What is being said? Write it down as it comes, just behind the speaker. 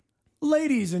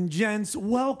Ladies and gents,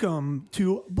 welcome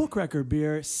to Book Record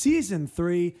Beer, Season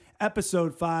 3,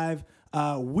 Episode 5.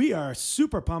 We are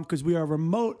super pumped because we are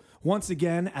remote once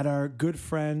again at our good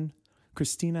friend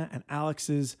Christina and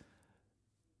Alex's.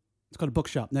 It's called a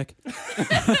bookshop, Nick.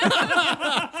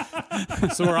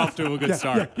 So we're off to a good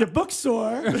start. Yeah,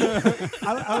 bookstore.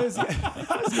 I was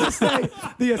going to say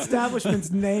the establishment's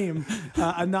name,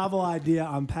 a novel idea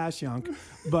on Passyunk.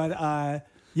 But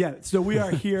so we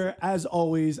are here, as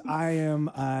always. I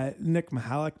am Nick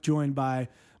Mihalik, joined by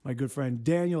my good friend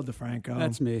Daniel DeFranco.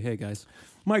 That's me. Hey, guys.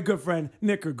 My good friend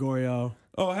Nick Gregorio.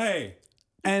 Oh, hey.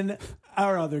 And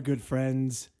our other good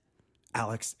friends,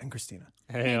 Alex and Christina.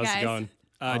 Hey, how's guys. it going?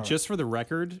 Just for the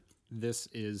record, this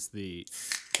is the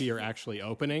beer actually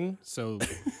opening, so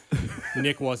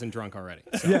Nick wasn't drunk already.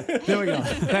 So. Yeah, there we go.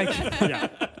 Thank you. Yeah.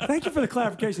 Thank you for the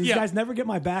clarification. These Yeah. guys never get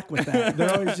my back with that.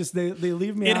 They're always just, they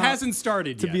leave me It out hasn't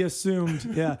started to yet. be assumed.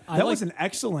 Yeah, that was an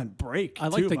excellent break. I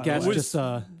like too, the by guest way. just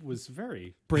was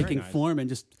very breaking very nice. form and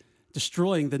just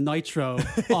destroying the nitro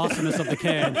awesomeness of the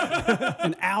can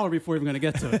an hour before we're even going to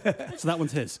get to it. So that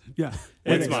one's his. Yeah,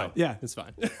 It's fine. Yeah, It's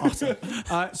fine. awesome.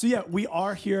 We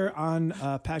are here on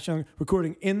Passyunk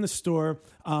recording in the store.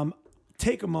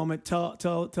 Take a moment, tell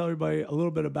everybody a little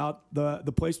bit about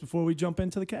the place before we jump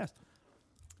into the cast.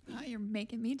 Oh, you're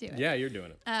making me do it. Yeah, you're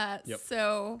doing it. Yep.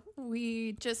 So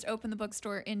we just opened the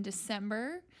bookstore in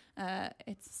December.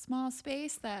 It's a small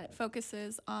space that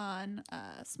focuses on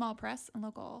small press and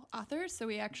local authors. So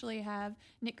we actually have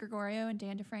Nick Gregorio and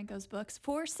Dan DeFranco's books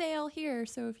for sale here.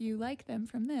 So if you like them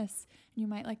from this and you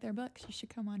might like their books, you should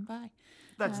come on by.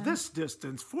 That's this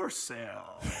distance for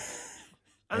sale,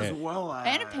 as well as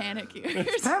And a Panic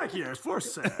Years. Panic Years for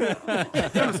sale.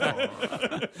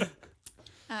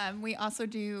 We also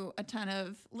do a ton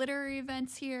of literary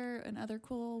events here and other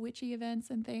cool witchy events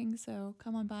and things. So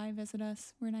come on by, visit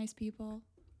us. We're nice people.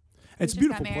 It's a We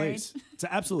just got beautiful married. place. It's an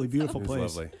absolutely beautiful It's place.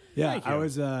 lovely. Yeah, Thank I you.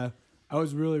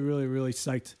 was really, really, really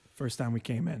psyched first time we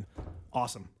came in.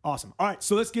 Awesome. All right,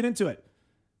 so let's get into it.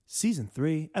 Season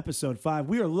 3, Episode 5.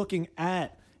 We are looking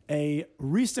at a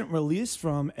recent release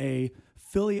from a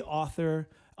Philly author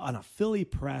on a Philly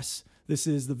press. This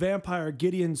is The Vampire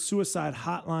Gideon Suicide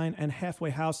Hotline and Halfway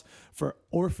House for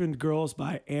Orphaned Girls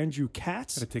by Andrew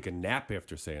Katz. I take a nap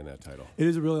after saying that title. It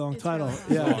is a really long title.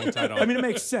 really Yeah, Long title. I mean, it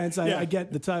makes sense. I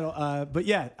get the title. But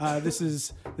this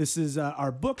is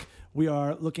our book. We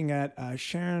are looking at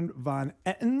Sharon van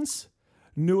Etten's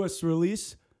newest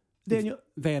release. Daniel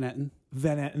Van Etten.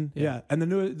 Van Etten. Yeah. And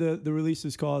the release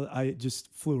is called. I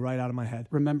just flew right out of my head.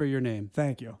 Remember your name.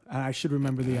 Thank you. I should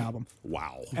remember the album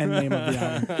Wow. and name of the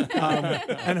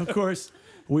album. And of course,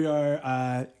 we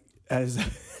are as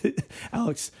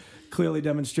Alex clearly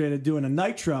demonstrated doing a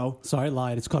nitro. Sorry, I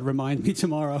lied. It's called Remind Me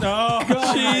Tomorrow. Oh,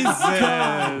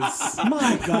 Jesus.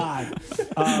 My God.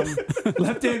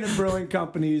 Left Hand Brewing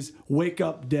Company's Wake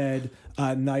Up Dead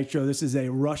Nitro. This is a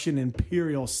Russian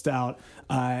Imperial Stout.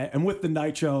 And with the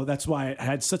Nitro, that's why it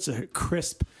had such a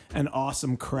crisp and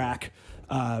awesome crack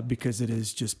because it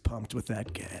is just pumped with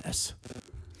that gas.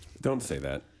 Don't say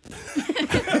that.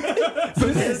 But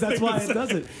it is. That's why it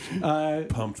does it.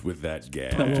 Pumped with that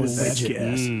gas. Pumped with that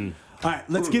gas. All right,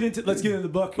 let's get into the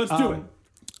book. Let's do it.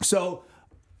 So,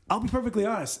 I'll be perfectly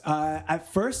honest.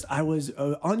 At first, I was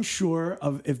unsure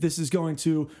of if this is going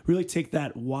to really take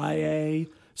that YA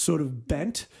sort of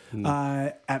bent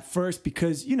at first,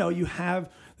 because you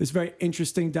have this very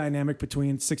interesting dynamic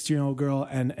between 16-year-old girl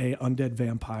and a undead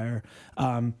vampire,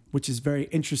 which is very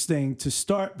interesting to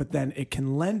start, but then it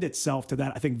can lend itself to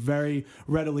that, I think, very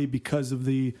readily because of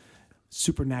the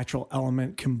supernatural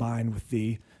element combined with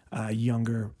the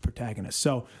younger protagonist.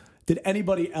 So did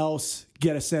anybody else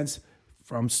get a sense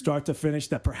from start to finish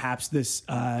that perhaps this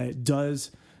does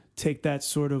take that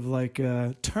sort of like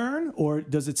turn, or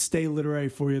does it stay literary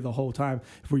for you the whole time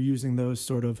if we're using those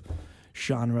sort of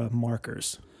genre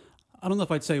markers? I don't know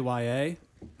if I'd say YA.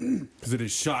 Because it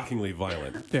is shockingly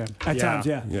violent. Yeah. At times,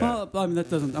 yeah. Yeah. Well, I mean, I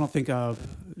don't think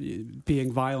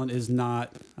being violent is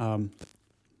not,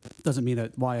 doesn't mean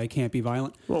that YA can't be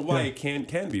violent. Well, why it can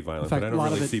be violent, In fact, but I a don't lot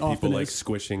of really it see people often like is.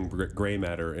 squishing gray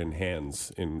matter in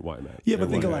hands in YA. Yeah, but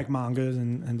think of like mangas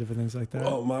and different things like that.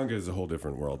 Oh, manga is a whole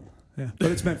different world. Yeah, but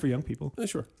it's meant for young people.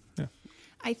 Sure.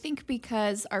 I think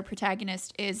because our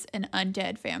protagonist is an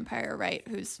undead vampire, right,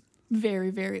 who's very,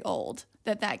 very old,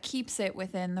 that keeps it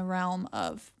within the realm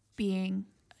of being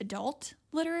adult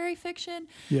literary fiction.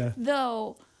 Yeah.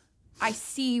 Though I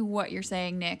see what you're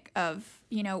saying, Nick, of,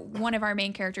 one of our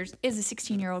main characters is a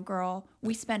 16-year-old girl.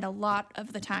 We spend a lot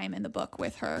of the time in the book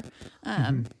with her.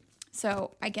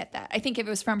 So I get that. I think if it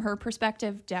was from her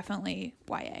perspective, definitely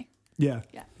YA. Yeah.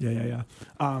 Yeah. Yeah.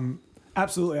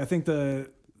 Absolutely. I think the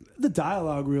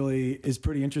dialogue really is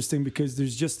pretty interesting because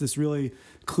there's just this really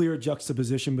clear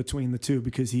juxtaposition between the two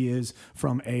because he is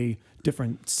from a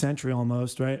different century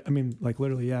almost, right? I mean, like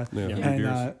literally, yeah.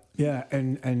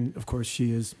 And of course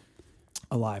she is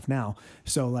alive now.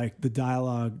 So like the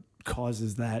dialogue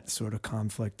causes that sort of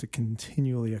conflict to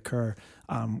continually occur,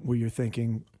 where you're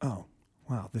thinking, oh,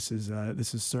 wow, this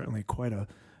is certainly quite a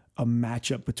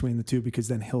matchup between the two, because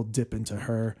then he'll dip into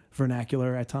her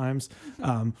vernacular at times,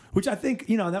 which I think,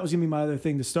 that was gonna be my other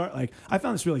thing to start. Like, I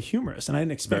found this really humorous, and I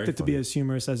didn't expect it to be as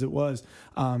humorous as it was,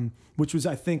 which was,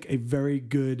 I think, a very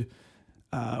good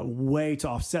way to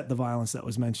offset the violence that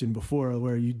was mentioned before,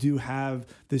 where you do have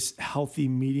this healthy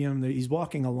medium that he's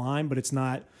walking a line, but it's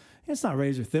not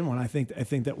razor thin one. I think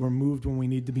that we're moved when we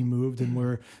need to be moved, and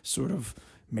we're sort of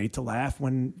made to laugh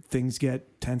when things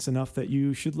get tense enough that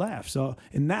you should laugh. So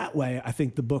in that way, I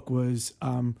think the book was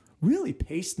really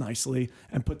paced nicely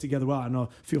and put together well. I know,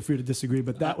 feel free to disagree,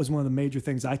 but that was one of the major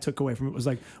things I took away from it. Was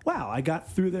like, wow, I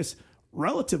got through this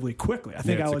relatively quickly. I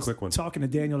think I was talking to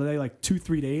Daniel today, like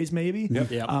 2-3 days maybe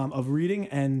of reading,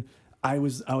 and I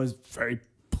was very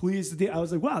pleased. I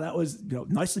was like, wow, that was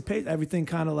nicely paced. Everything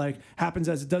kind of like happens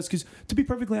as it does. Because to be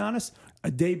perfectly honest,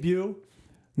 a debut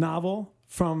novel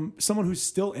from someone who's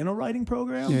still in a writing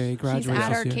program. Yeah, he graduated. He's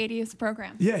at Arcadia's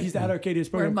program. Yeah, he's at Arcadia's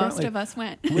program. Where most of us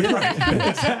went.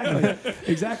 Right.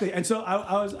 Exactly. And so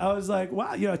I was like,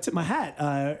 wow, I tipped my hat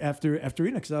after reading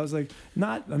it, because I was like,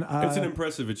 it's an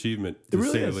impressive achievement, to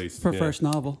say the least. For first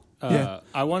novel.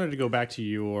 I wanted to go back to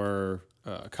your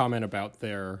comment about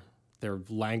their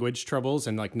language troubles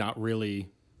and like not really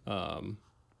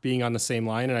being on the same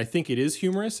line. And I think it is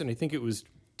humorous, and I think it was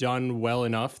done well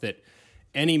enough that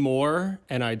anymore,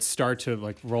 and I'd start to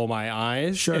like roll my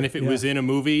eyes. Sure, and if it was in a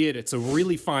movie, it's a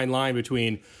really fine line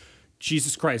between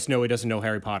Jesus Christ, no, he doesn't know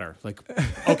Harry Potter. Like,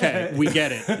 okay, we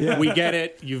get it. We get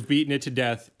it. You've beaten it to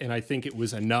death. And I think it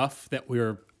was enough that we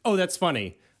were, oh, that's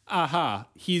funny. Aha,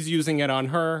 he's using it on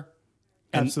her.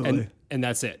 And, Absolutely. And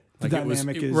that's it. The Like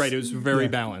dynamic is... Right, it was very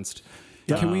balanced.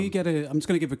 Can we get I'm just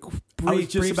going to give a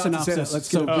brief synopsis. Let's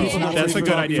get that's a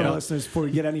good idea. For listeners before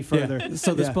we get any further. Yeah.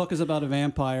 So this book is about a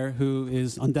vampire who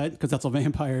is undead, because that's how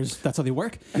vampires, that's how they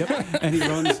work. Yep. And he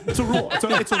runs... It's a rule. It's a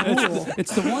rule.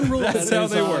 It's the one rule That's that how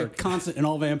is they work. constant in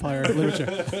all vampire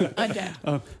literature.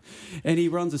 Undead. And he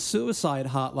runs a suicide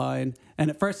hotline. And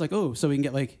at first, like, so we can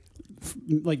get like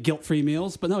guilt-free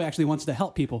meals, but no, he actually wants to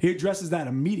help people. He addresses that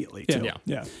immediately too.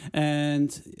 Yeah. And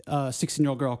a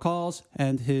 16-year-old girl calls,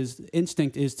 and his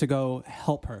instinct is to go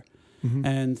help her. Mm-hmm.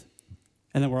 And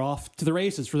then we're off to the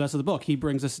races for the rest of the book. He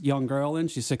brings this young girl in.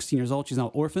 She's 16 years old. She's now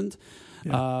orphaned.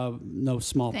 No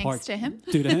small Thanks part to him.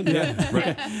 due to him. Yeah.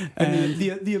 Right. And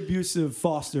the abusive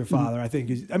foster father, I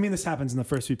think, is, I mean, this happens in the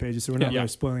first few pages, so we're not really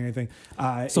spoiling anything.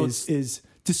 So is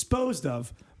disposed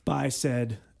of by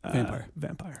said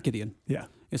vampire Gideon. Yeah.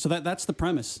 So that's the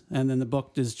premise, and then the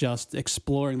book is just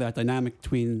exploring that dynamic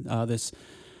between this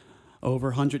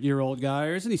over 100-year-old guy,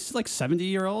 and he's like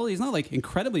 70-year-old. He's not like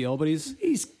incredibly old, but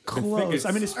he's close.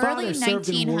 I mean, his father early served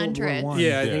in World War 1900s. I.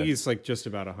 Yeah, I think he's like just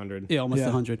about 100. Yeah, almost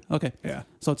 100. Okay. Yeah.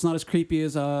 So it's not as creepy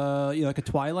as like a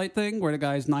Twilight thing where the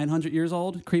guy's 900 years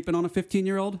old creeping on a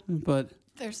 15-year-old, but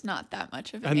There's not that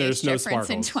much of And an age there's no difference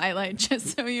in sparkles. Twilight,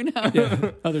 just so you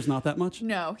know. oh, there's not that much.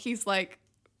 No, he's like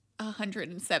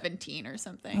 117 or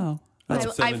something. Oh,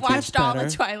 I've watched all the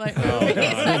Twilight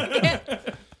movies.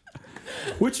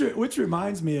 Which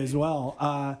reminds me as well.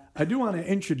 I do want to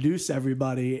introduce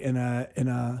everybody in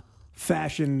a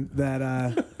fashion that.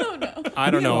 I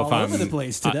don't know if all I'm over the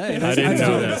place today. I didn't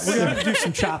know this. We're gonna have to do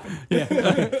some chopping. Yeah.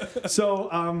 Okay. So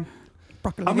I'm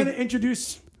going to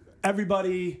introduce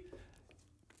everybody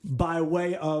by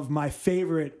way of my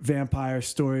favorite vampire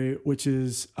story, which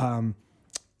is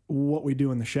What We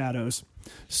Do in the Shadows.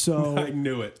 So I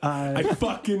knew it. I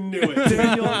fucking knew it.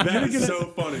 Daniel, That's so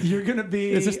funny. You're gonna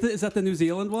be. Is that the New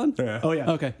Zealand one? Yeah. Oh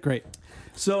yeah. Okay, great.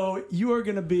 So you are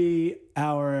gonna be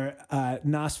our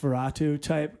Nosferatu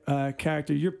type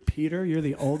character. You're Peter. You're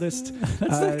the oldest.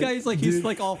 That's that guy. He's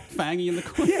like all fangy in the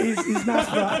corner. Yeah, he's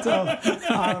Nosferatu.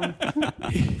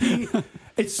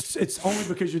 It's only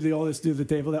because you're the oldest dude at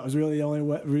the table. That was really the only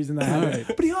reason that happened.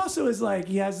 But he also is like,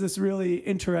 he has this really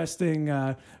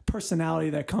interesting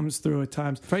personality that comes through at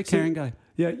times. Very caring guy.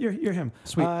 Yeah, you're him.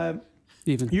 Sweet.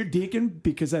 You're Deacon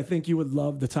because I think you would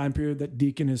love the time period that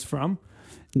Deacon is from.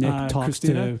 Nick talks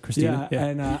to Christina. Yeah.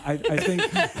 And I think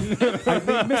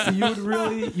Misty,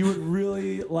 you would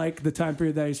really like the time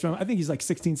period that he's from. I think he's like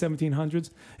 1700s.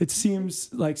 It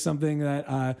seems like something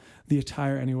that the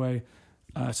attire anyway.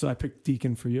 So I picked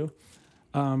Deacon for you.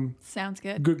 Sounds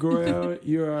good. Gregorio,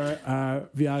 you're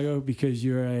Viago because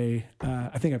you're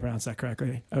I think I pronounced that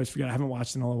correctly. I always forget. I haven't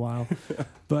watched in a while,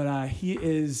 but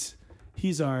he's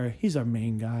our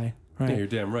main guy, right? Yeah, you're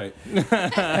damn right. And,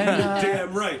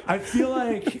 Damn right. I feel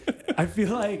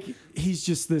like he's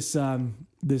just this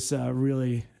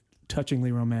really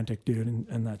touchingly romantic dude,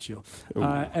 and that's you. You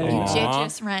did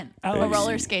just rent a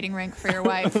roller skating rink for your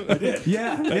wife. I did.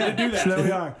 Yeah, I did do that. So there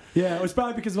we are. Yeah, it was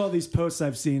probably because of all these posts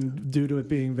I've seen due to it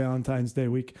being Valentine's Day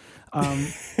week.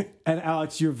 And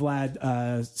Alex, you're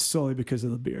Vlad solely because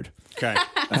of the beard. Okay,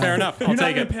 fair enough. I'll You're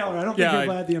take not it. the Impaler. I don't think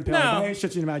you're Vlad the Impaler. No. I ain't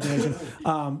stretching imagination.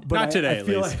 But Not today, I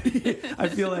feel at least. I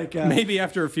feel like Maybe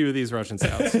after a few of these Russian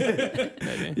stouts.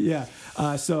 Maybe. yeah.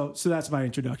 So that's my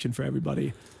introduction for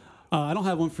everybody. I don't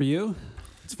have one for you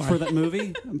for that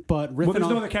movie, but riffing Well, there's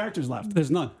on, no other characters left.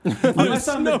 there's none. Unless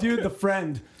I'm the dude, the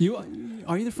friend.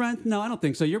 Are you the friend? No, I don't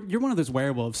think so. You're one of those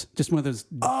werewolves, just one of those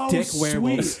Oh, dick sweet.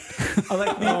 werewolves. I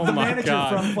like the my manager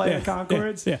God. from Play of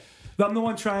Concords. Yeah. I'm the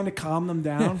one trying to calm them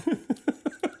down.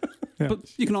 But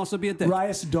you can also be a dick.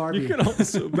 Rias Darby. You can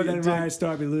also be but then a dick. Rias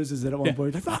Darby loses it at one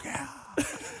point. He's like, fuck yeah.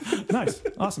 Nice.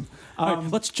 Awesome. All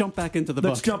right, let's jump back into the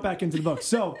Let's book. jump back into the book.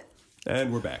 So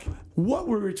And we're back. what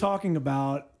we were talking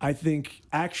about, I think,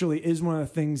 actually is one of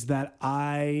the things that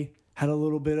I had a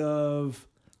little bit of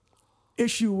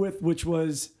issue with, which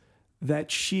was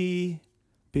that she,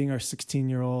 being our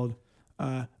 16-year-old,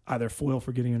 either foil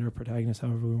for Gideon or protagonist,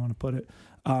 however we want to put it,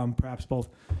 perhaps both,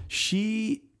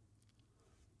 she's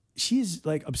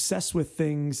like obsessed with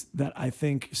things that I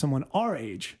think someone our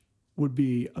age would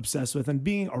be obsessed with. And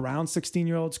being around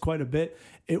 16-year-olds quite a bit,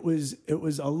 it was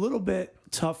a little bit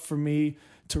tough for me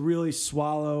to really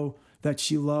swallow that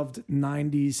she loved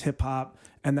 90s hip hop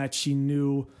and that she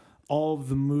knew all of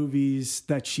the movies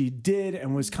that she did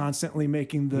and was constantly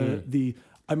making the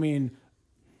I mean,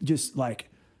 just like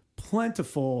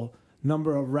plentiful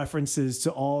number of references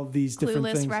to all of these different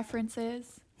Clueless things.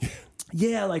 references.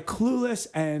 Yeah, like Clueless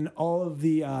and all of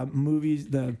the movies,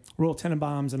 the Royal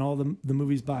Tenenbaums and all the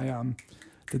movies by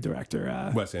the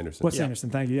director Wes Anderson. Wes Anderson,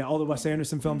 thank you. Yeah, all the Wes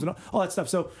Anderson films and all that stuff.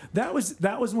 So that was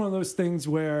one of those things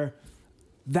where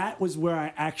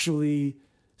I actually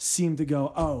seemed to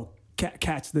go, oh,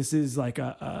 Katz, this is like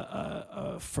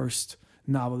a first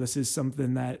novel. This is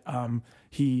something that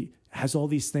he has all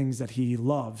these things that he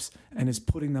loves and is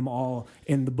putting them all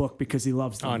in the book because he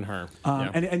loves them. On her.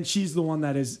 And she's the one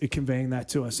that is conveying that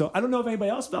to us. So I don't know if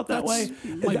anybody else felt that way.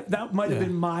 That might have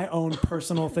been my own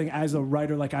personal thing as a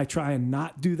writer. Like I try and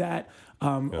not do that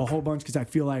a whole bunch because I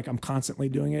feel like I'm constantly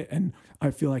doing it. And I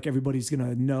feel like everybody's going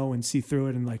to know and see through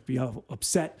it and like be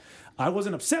upset. I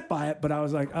wasn't upset by it, but I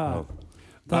was like, oh.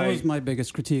 That was my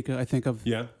biggest critique, I think, of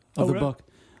the really? book.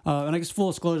 And I guess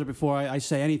full disclosure before I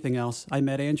say anything else, I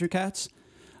met Andrew Katz.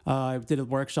 I did a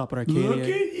workshop at Arcadia. Look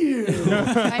at you.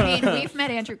 I mean, we've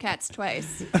met Andrew Katz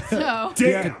twice. So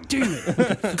Damn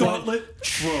it. Gauntlet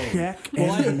check.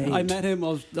 Well, I met him. I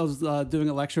was doing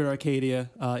a lecture at Arcadia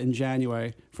in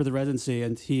January for the residency,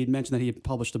 and he mentioned that he had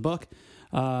published a book.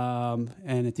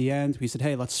 And at the end, we said,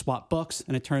 hey, let's swap books.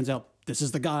 And it turns out this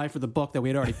is the guy for the book that we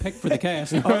had already picked for the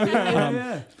cast.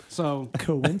 Yeah. So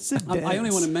Coincidence. I only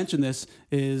want to mention this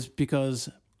is because,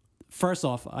 first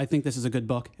off, I think this is a good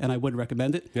book, and I would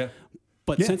recommend it. Yeah.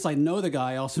 But since I know the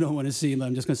guy, I also don't want to see him.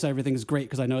 I'm just going to say everything is great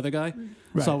because I know the guy.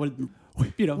 Right. So I would,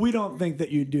 we don't think that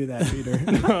you do that, Peter.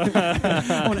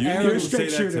 You say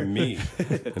that shooter. to me,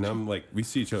 and I'm like, we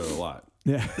see each other a lot.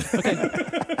 Yeah.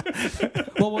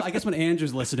 Well, I guess when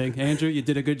Andrew's listening, Andrew, you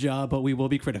did a good job, but we will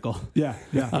be critical. Yeah.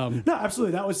 No,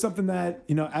 absolutely. That was something that,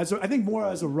 I think more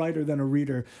as a writer than a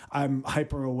reader, I'm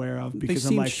hyper aware of because I'm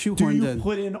seem like, do shoehorned you in.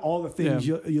 put in all the things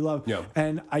you love? Yeah.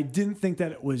 And I didn't think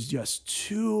that it was just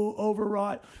too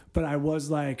overwrought, but I was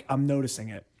like, I'm noticing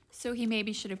it. So he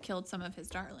maybe should have killed some of his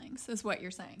darlings, is what you're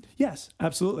saying. Yes,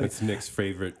 absolutely. That's Nick's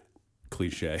favorite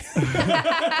cliche.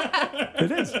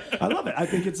 It is. I love it. I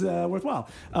think it's worthwhile.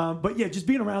 But yeah, just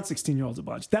being around 16-year-olds a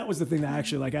bunch. That was the thing that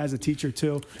actually, like as a teacher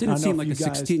too. Didn't seem like a you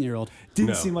guys 16-year-old. Didn't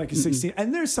No. seem like a 16.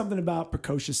 And there's something about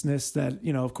precociousness that,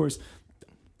 of course,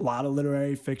 a lot of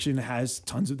literary fiction has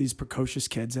tons of these precocious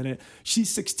kids in it. She's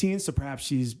 16, so perhaps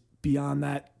she's beyond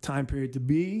that time period to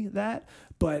be that.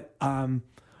 But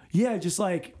yeah, just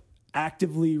like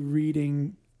actively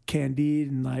reading Candide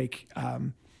and like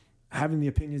having the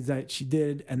opinions that she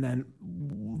did and then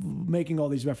making all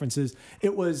these references.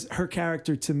 It was her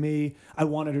character to me. I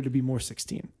wanted her to be more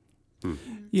 16.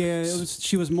 Yeah,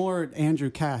 she was more Andrew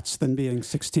Katz than being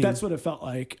 16. That's what it felt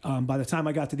like by the time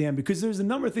I got to the end, because there's a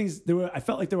number of things. I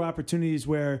felt like there were opportunities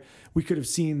where we could have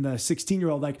seen the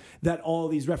 16-year-old, like that. All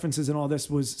these references and all this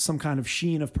was some kind of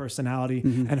sheen of personality,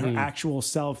 and her actual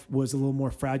self was a little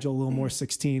more fragile, a little more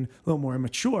 16, a little more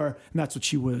immature, and that's what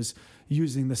she was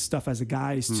using this stuff as a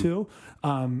guise too.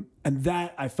 And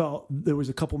that I felt there was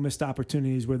a couple missed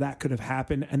opportunities where that could have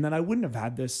happened, and then I wouldn't have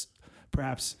had this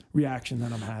perhaps reaction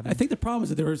that I'm having. I think the problem is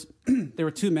that there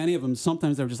were too many of them.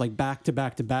 Sometimes they were just like back to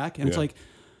back to back, and it's like,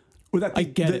 well, that I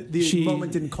get it. The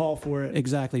moment didn't call for it.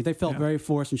 Exactly. They felt very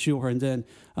forced and shoehorned in.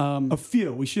 A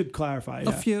few. We should clarify.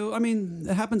 A few. I mean,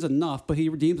 it happens enough, but he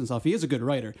redeems himself. He is a good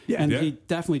writer, and he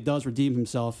definitely does redeem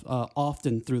himself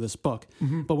often through this book.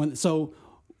 But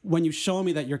when you show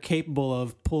me that you're capable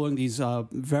of pulling these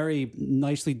very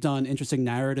nicely done, interesting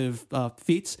narrative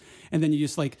feats, and then you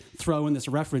just like throw in this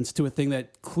reference to a thing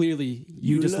that clearly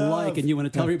you just love. like and you want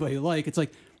to tell everybody you like, it's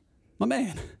like, my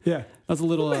man. Yeah. That's a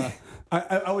little...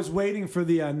 I was waiting for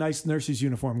the nice nurse's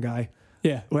uniform guy.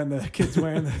 Yeah. When the kid's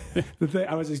wearing the thing,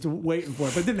 I was just waiting for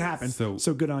it, but it didn't happen.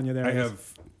 So good on you there.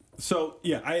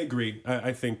 I agree.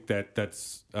 I think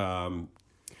that's...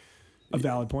 a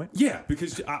valid point. Yeah,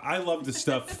 because I love the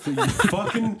stuff that you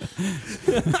fucking...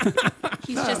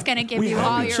 He's just going to give you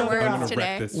all your words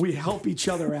today. We help each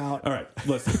other out. All right,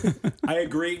 listen. I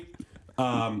agree,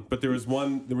 but there was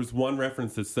one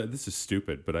reference that said, this is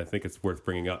stupid, but I think it's worth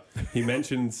bringing up. He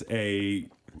mentions a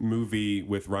movie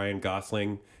with Ryan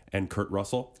Gosling and Kurt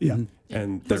Russell. Yeah.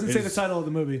 And doesn't say the title of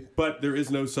the movie. But there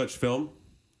is no such film.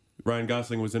 Ryan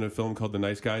Gosling was in a film called The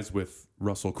Nice Guys with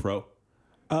Russell Crowe.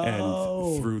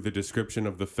 And through the description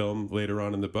of the film later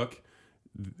on in the book,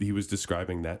 he was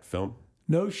describing that film.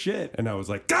 No shit. And I was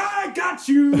like, I got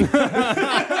you!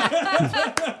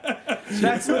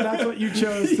 That's what you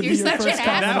chose to be You're your such first an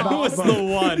comment asshole. about That was the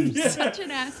one. Such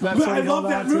an asshole. That's But what I he held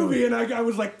love that on to. movie, and I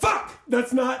was like, fuck!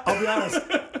 That's not... I'll be honest.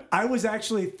 I was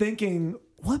actually thinking,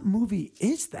 what movie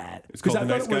is that? It's called The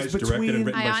Nice Guys, directed and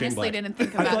written I by Shane honestly Black. didn't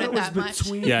think I about thought it it was that much.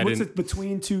 between. Yeah, I what's didn't. it?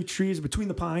 Between two trees, between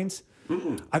the pines.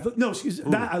 I thought no, excuse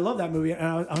that. I love that movie, and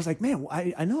I was like, man,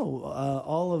 I know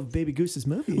all of Baby Goose's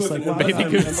movies. Listen, Like, wow,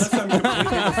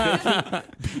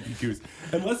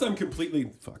 unless I'm completely...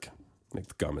 Fuck. The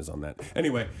gum is on that.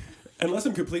 Anyway, unless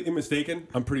I'm completely mistaken,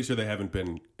 I'm pretty sure they haven't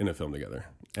been in a film together.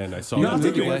 And I saw No, that I'll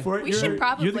take your movie. word for it. We should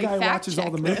probably You're the guy who fact watches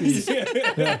all the check movies.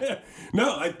 No,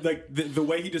 I like the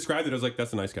way he described it. I was like,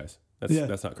 "That's the Nice Guys.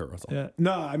 That's not Kurt Russell." Yeah.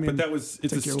 No, I mean, But it's a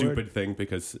take your stupid word. thing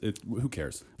because who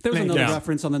cares? There was another Yeah.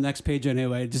 reference on the next page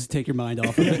anyway, just to take your mind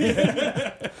off of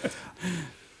it.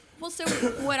 Well, so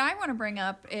what I want to bring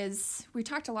up is we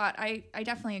talked a lot. I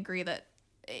definitely agree that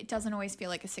it doesn't always feel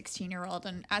like a 16-year-old.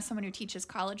 And as someone who teaches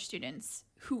college students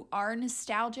who are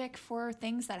nostalgic for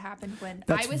things that happened when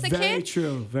That's I was a very kid,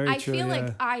 true. Very I true. feel yeah.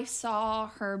 like I saw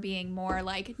her being more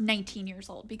like 19 years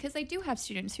old, because they do have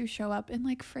students who show up in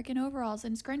like freaking overalls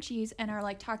and scrunchies and are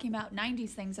like talking about 90s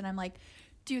things. And I'm like,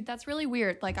 dude, that's really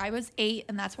weird. Like, I was 8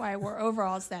 and that's why I wore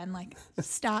overalls then. Like,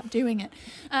 stop doing it.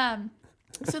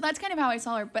 So that's kind of how I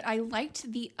saw her, but I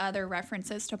liked the other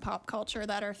references to pop culture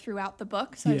that are throughout the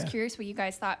book. So I was curious what you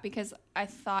guys thought, because I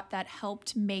thought that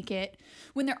helped make it,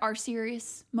 when there are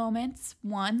serious moments,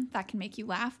 one, that can make you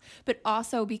laugh, but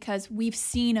also because we've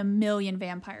seen a million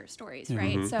vampire stories,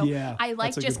 right? So Yeah, I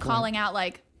like that's a just good point. calling out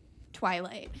like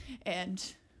Twilight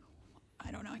and... I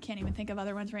don't know. I can't even think of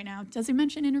other ones right now. Does he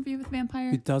mention Interview with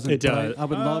Vampire? It doesn't. It but does. I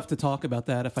would love to talk about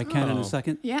that if I can in a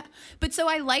second. Yeah. But so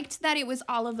I liked that it was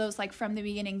all of those, like, from the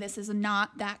beginning, this is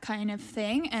not that kind of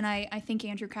thing. And I think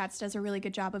Andrew Katz does a really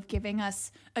good job of giving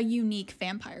us a unique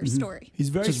vampire story. He's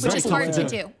very Which is which is hard to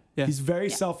self-aware. do. Yeah. He's very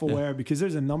self-aware because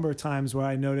there's a number of times where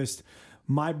I noticed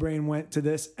my brain went to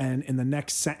this, and in the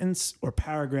next sentence or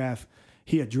paragraph,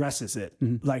 he addresses it.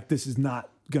 Like, this is not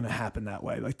going to happen that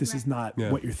way. Like, this is not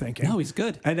what you're thinking. No, he's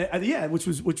good. And which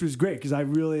was great, because I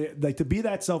really like to be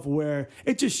that self-aware.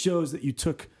 It just shows that you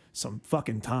took some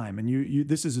fucking time, and you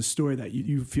this is a story that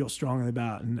you feel strongly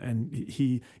about, and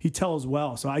he tells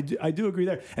well. So I do agree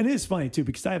there. And it is funny too,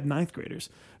 because I have 9th graders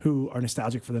who are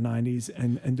nostalgic for the 90s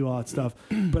and do all that stuff,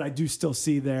 but I do still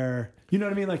see their, you know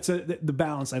what I mean? Like, so the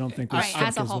balance, I don't think was Right, struck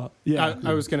as a whole. well. Yeah.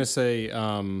 I was going to say,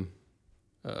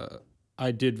 I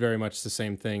did very much the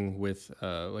same thing with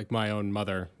like my own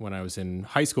mother when I was in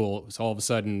high school. It was all of a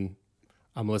sudden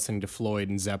I'm listening to Floyd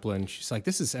and Zeppelin. She's like,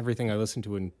 this is everything I listened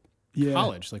to in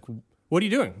college. Like, what are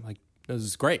you doing? Like, this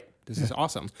is great. This is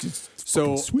awesome.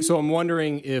 So I'm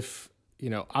wondering if,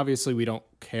 obviously we don't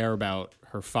care about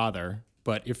her father,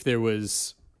 but if there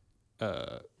was,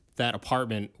 that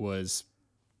apartment was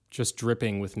just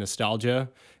dripping with nostalgia,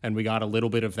 and we got a little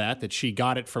bit of that she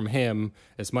got it from him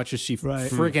as much as she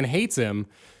freaking hates him.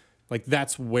 Like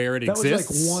that's where it exists.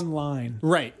 Was like one line,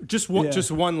 right? Just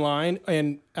one line,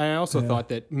 and I also thought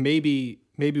that maybe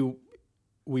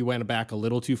we went back a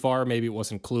little too far. Maybe it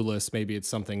wasn't Clueless. Maybe it's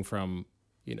something from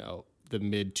the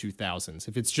mid 2000s.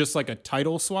 If it's just like a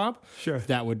title swap, sure,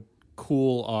 that would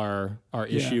cool our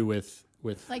issue with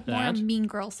like that. more Mean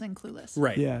Girls than Clueless.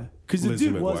 Right. Yeah, because the Lizzie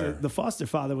dude McGuire. the foster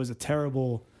father was a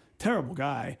terrible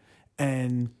guy,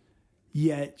 and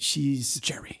yet she's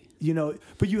Jerry.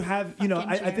 But you have, I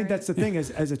Jerry. think that's the thing.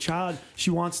 As a child,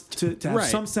 she wants to have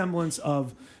some semblance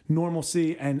of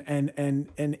normalcy, and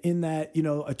in that,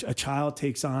 a child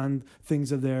takes on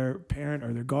things of their parent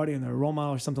or their guardian, their role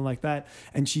model or something like that,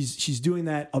 and she's doing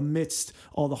that amidst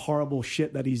all the horrible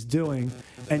shit that he's doing.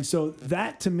 And so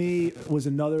that to me was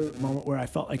another moment where I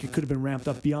felt like it could have been ramped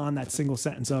up beyond that single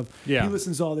sentence of he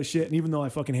listens to all this shit, and even though I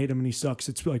fucking hate him and he sucks,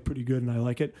 it's like pretty good and I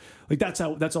like it. Like that's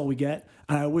all we get.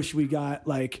 And I wish we got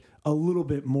like a little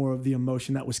bit more of the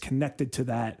emotion that was connected to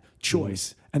that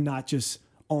choice and not just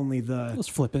only It was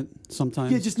flippant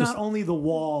sometimes. yeah, just not only the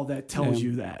wall that tells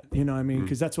you that, you know what I mean?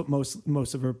 Because that's what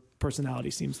most of her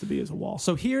personality seems to be, is a wall.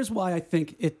 So here's why I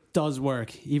think it does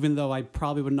work, even though I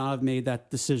probably would not have made that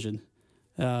decision.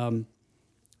 I'm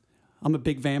a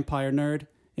big vampire nerd.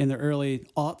 In the early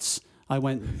aughts, I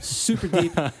went super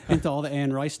deep into all the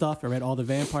Anne Rice stuff. I read all the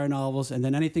vampire novels, and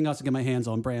then anything else to get my hands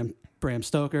on. Bram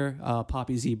Stoker,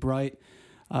 Poppy Z. Bright.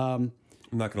 I'm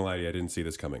not going to lie to you. I didn't see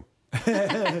this coming.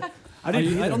 I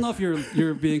don't know if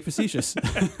you're being facetious.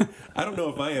 I don't know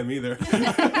if I am either.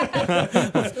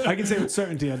 I can say with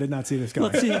certainty I did not see this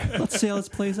coming. Let's see how this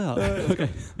plays out. Okay.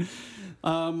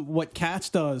 What Katz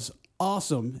does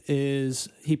awesome is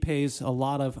he pays a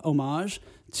lot of homage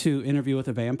to Interview with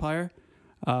a Vampire.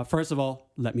 First of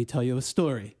all, let me tell you a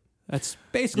story. That's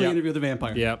basically Interview with a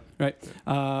Vampire. Yep. Right.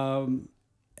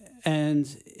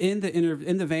 And in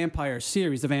the vampire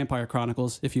series, the Vampire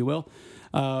Chronicles, if you will,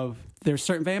 there's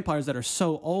certain vampires that are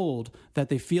so old that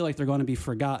they feel like they're going to be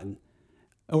forgotten,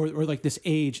 or like this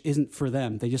age isn't for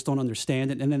them. They just don't understand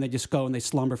it, and then they just go and they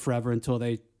slumber forever until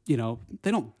they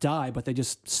don't die, but they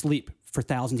just sleep for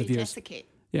thousands of years. Desiccate.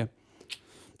 Yeah.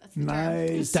 That's the term.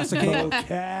 Nice. Desiccate.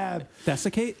 Vocab.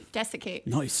 Desiccate? Desiccate.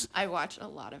 Nice. I watch a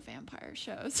lot of vampire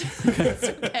shows. It's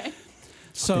okay.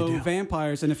 So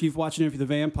vampires, and if you've watched Interview with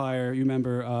the Vampire, you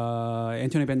remember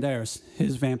Antonio Banderas,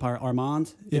 his vampire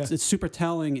Armand. Yeah. It's super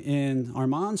telling in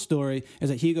Armand's story is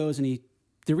that he goes and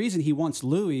the reason he wants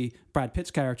Louis, Brad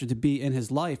Pitt's character, to be in his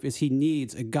life is he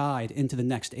needs a guide into the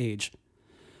next age.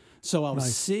 So I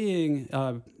was seeing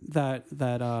that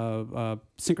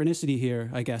synchronicity here,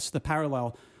 I guess, the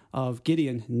parallel of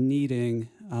Gideon needing,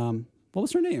 what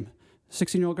was her name?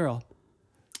 16-year-old girl.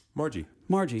 Margie.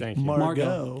 Thank you.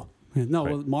 Margot. No,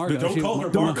 well, Margot. Don't call her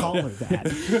Don't Margot. call her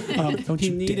that. Don't He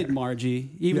you needed dare. Margie,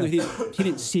 even though he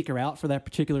didn't seek her out for that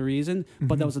particular reason.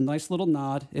 But that was a nice little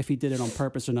nod, if he did it on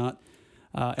purpose or not.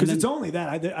 Because it's only that.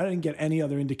 I didn't get any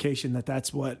other indication that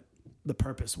that's what the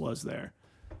purpose was there.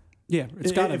 Yeah,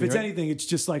 it's got to If be. it's Right? anything, it's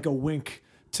just like a wink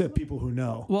to people who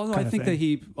know. Well, no, I kind of think thing. that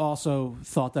he also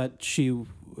thought that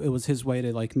it was his way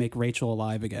to like make Rachel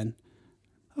alive again.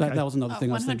 Okay. That was another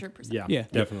thing I was thinking. 100%. Yeah, Yeah,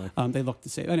 definitely. They looked the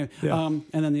same. Anyway, Yeah. and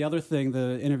then the other thing,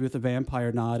 the Interview with the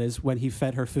Vampire nod is when he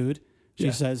fed her food. She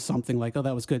Yeah. says something like, "Oh,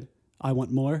 that was good. I want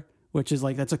more," which is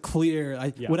like that's a clear.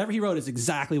 Whatever he wrote is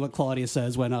exactly what Claudia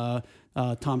says when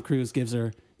Tom Cruise gives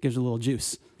her a little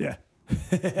juice. Yeah.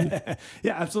 Yeah,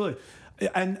 absolutely.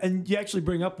 And you actually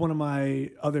bring up one of my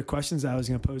other questions I was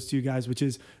going to pose to you guys, which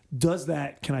is, does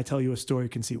that "can I tell you a story"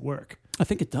 conceit work I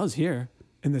think it does here.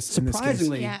 in this case?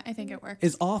 Surprisingly, Yeah, I think it works.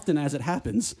 as often as it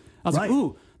happens. I was like, Right.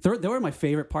 ooh, they were my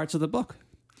favorite parts of the book.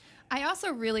 I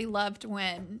also really loved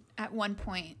when, at one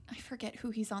point, I forget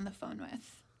who he's on the phone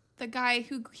with. The guy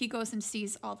who he goes and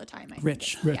sees all the time. I think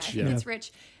Rich. Yeah, I Rich, think yeah. it's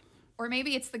Rich. Or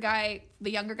maybe it's the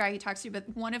younger guy he talks to,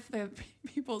 but one of the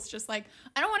people's just like,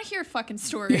 I don't want to hear a fucking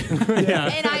story. And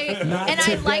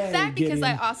I like that because Gideon.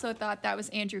 I also thought that was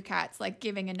Andrew Katz, like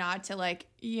giving a nod to like,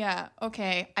 yeah,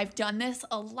 okay, I've done this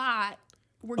a lot.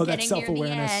 We're Oh, that's getting near the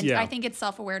self-awareness. end. Yeah. I think it's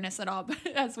self-awareness at all, but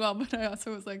as well. But I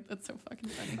also was like, that's so fucking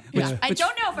funny. Yeah. I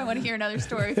don't know if I want to hear another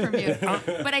story from you,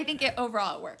 but I think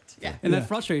overall it worked. Yeah. And that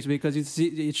frustrates me because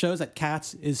it shows that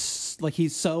Katz is like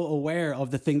he's so aware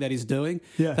of the thing that he's doing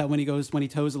that when he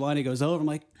toes the line, he goes over. I'm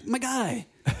like, my guy,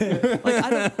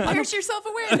 like Where's your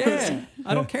self-awareness? yeah,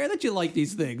 I don't care that you like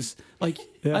these things. Like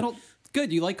I don't.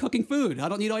 Good, you like cooking food. I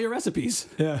don't need all your recipes.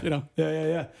 Yeah. You know.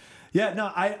 Yeah. No,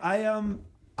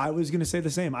 I was going to say the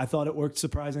same. I thought it worked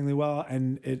surprisingly well,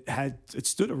 and it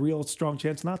stood a real strong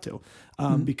chance not to,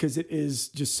 because it is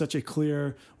just such a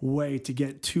clear way to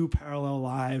get two parallel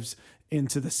lives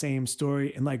into the same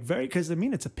story. And like because I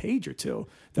mean, it's a page or two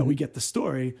that we get the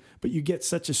story, but you get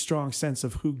such a strong sense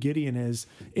of who Gideon is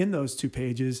in those 2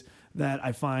 pages that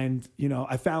I find,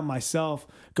 I found myself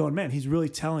going, man, he's really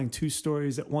telling 2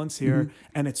 stories at once here,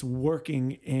 and it's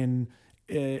working in,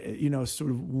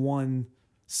 sort of one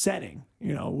setting,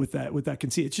 with that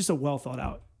conceit. It's just a well thought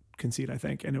out conceit, I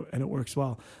think, and it works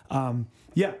well.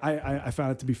 I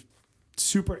found it to be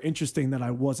super interesting that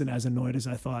I wasn't as annoyed as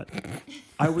I thought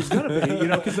I was gonna be,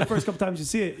 because the first couple times you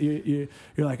see it,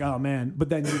 you're like, oh man, but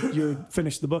then you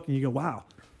finish the book and you go, wow,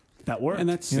 that worked. And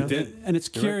that's and it's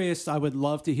curious. I would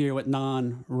love to hear what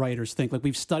non-writers think. Like,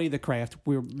 we've studied the craft.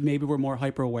 We're more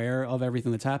hyper aware of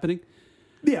everything that's happening.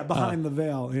 Yeah, behind the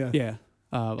veil. Yeah. Yeah.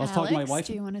 I was talking to my wife.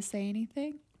 Do you want to say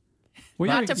anything? Well,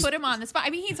 Not to put him on the spot. I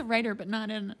mean, he's a writer, but not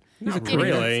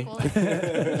really. School.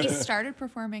 He started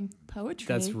performing poetry.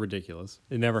 That's ridiculous.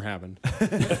 It never happened.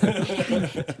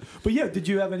 But yeah, did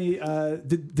you have any?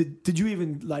 Did you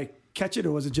even like catch it,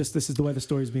 or was it just this is the way the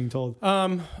story is being told?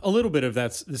 A little bit of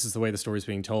this is the way the story is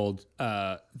being told.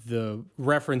 The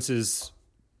references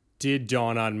did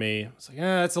dawn on me. I was like,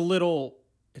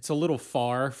 it's a little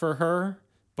far for her.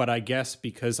 But I guess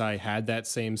because I had that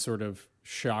same sort of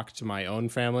shock to my own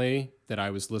family, that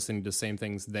I was listening to the same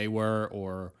things they were,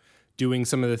 or doing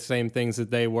some of the same things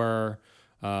that they were,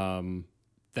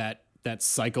 that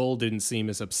cycle didn't seem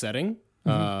as upsetting.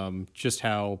 Just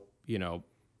how,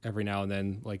 every now and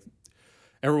then, like,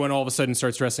 everyone all of a sudden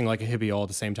starts dressing like a hippie all at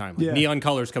the same time. Like, neon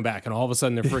colors come back, and all of a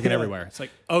sudden they're freaking everywhere. It's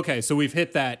like, okay, so we've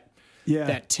hit that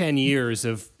 10 years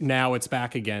of now it's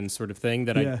back again sort of thing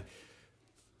that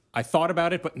I thought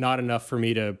about it, but not enough for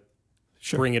me to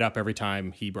bring it up every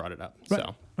time he brought it up. Right.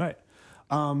 So Right.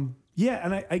 And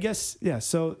I guess,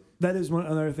 so that is one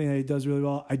other thing that he does really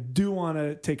well. I do want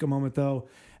to take a moment, though,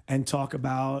 and talk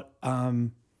about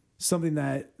something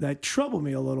that troubled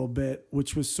me a little bit,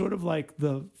 which was sort of like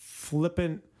the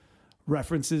flippant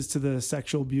references to the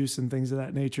sexual abuse and things of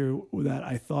that nature that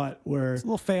I thought were... It's a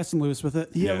little fast and loose with it.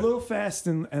 Yeah, a little fast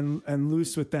and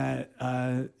loose with that.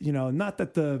 Not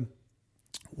that the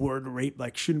word rape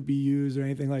shouldn't be used or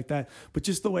anything like that, but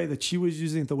just the way that she was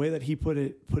using it, the way that he put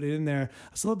it in there,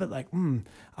 I was a little bit like, I'm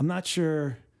not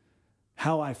sure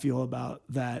how I feel about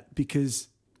that, because,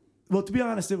 well, to be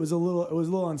honest, it was a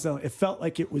little unsettling. It felt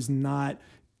like it was not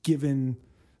given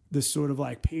the sort of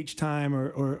like page time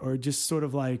or just sort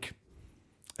of like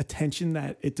attention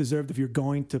that it deserved if you're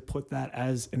going to put that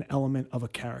as an element of a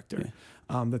character.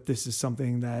 That this is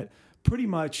something that pretty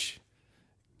much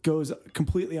goes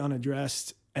completely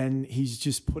unaddressed, and he's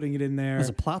just putting it in there as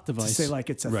a plot device to say like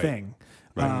it's a thing,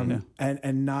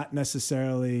 and not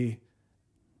necessarily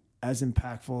as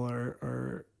impactful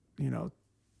or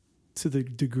to the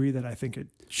degree that I think it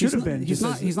should have been.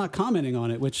 He's not commenting on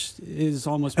it, which is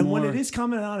almost and more... when it is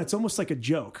commented on, it's almost like a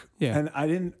joke. Yeah. And I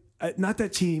didn't, not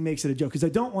that he makes it a joke, because I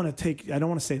don't want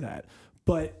to say that,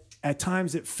 but at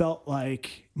times it felt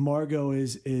like Margot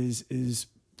is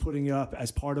putting it up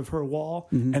as part of her wall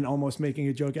and almost making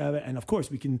a joke out of it. And of course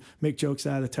we can make jokes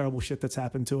out of the terrible shit that's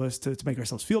happened to us to make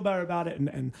ourselves feel better about it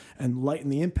and lighten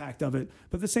the impact of it.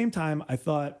 But at the same time, I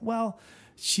thought, well,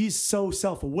 she's so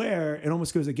self-aware, it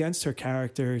almost goes against her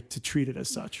character to treat it as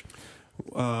such.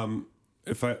 I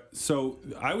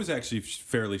was actually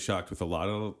fairly shocked with a lot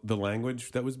of the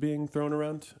language that was being thrown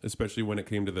around, especially when it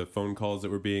came to the phone calls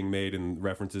that were being made and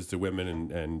references to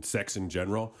women and sex in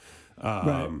general.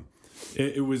 Right.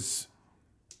 It was.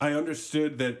 I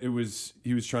understood that he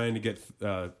was trying to get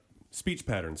speech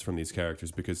patterns from these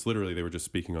characters, because literally they were just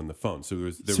speaking on the phone. So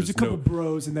there was a couple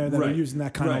bros in there that are using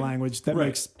that kind of language that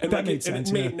makes sense. And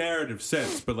it made narrative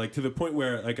sense, but like to the point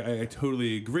where like I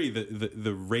totally agree that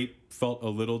the rape felt a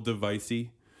little devicey,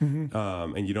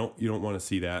 and you don't want to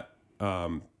see that.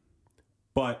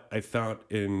 But I thought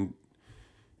in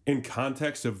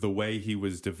context of the way he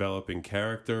was developing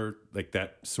character, like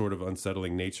that sort of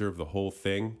unsettling nature of the whole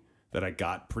thing that I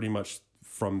got pretty much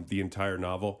from the entire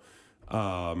novel,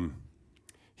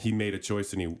 he made a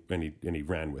choice and he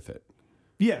ran with it.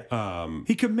 Yeah.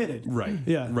 He committed. Right.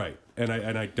 Yeah. Right. And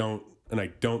I don't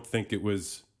think it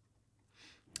was.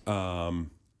 I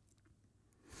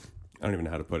don't even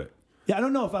know how to put it. Yeah, I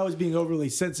don't know if I was being overly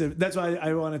sensitive. That's why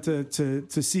I wanted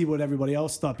to see what everybody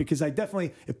else thought, because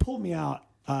it pulled me out.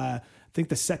 I think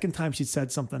the second time she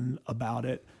said something about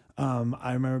it,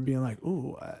 I remember being like,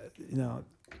 "Ooh,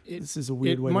 this is a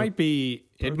weird way." Might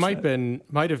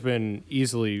have been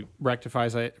easily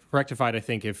rectified. I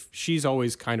think if she's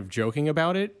always kind of joking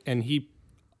about it, and he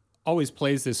always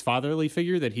plays this fatherly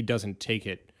figure, that he doesn't take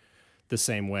it the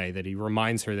same way, that he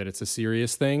reminds her that it's a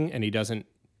serious thing, and he doesn't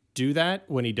do that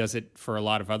when he does it for a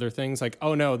lot of other things. Like,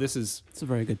 oh no, It's a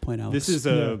very good point, Alex.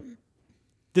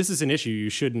 This is an issue. You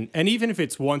shouldn't. And even if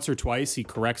it's once or twice, he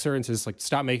corrects her and says, like,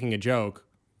 stop making a joke.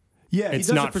 Yeah, It's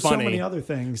he does not it for funny. so many other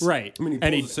things. Right. I mean, he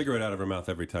And pulls a cigarette out of her mouth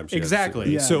every time she exactly. has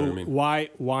a Yeah. So You know what I mean?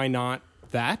 why not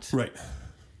that? Right.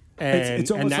 And,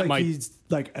 It's almost and that like might, he's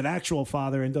like an actual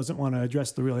father and doesn't want to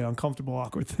address the really uncomfortable,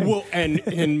 awkward thing. well,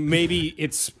 and maybe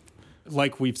it's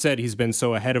like we've said, he's been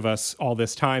so ahead of us all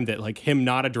this time that like him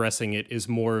not addressing it is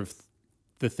more of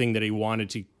the thing that he wanted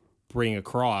to bring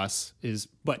across is,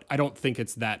 but I don't think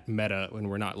it's that meta when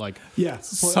we're not like yeah.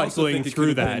 cycling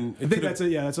through that. I think that's a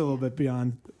little bit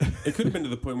beyond. It could have been to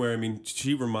the point where, I mean,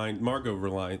 Margot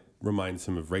reminds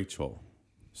him of Rachel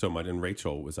so much, and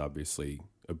Rachel was obviously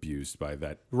abused by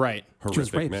that Right.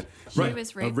 horrific raped. man. She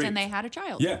was raped and they had a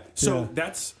child. Yeah. So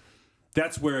Yeah.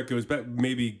 that's where it goes back.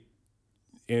 Maybe,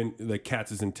 and the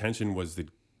Katz's intention was that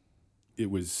it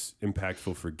was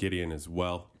impactful for Gideon as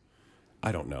well.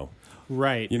 I don't know.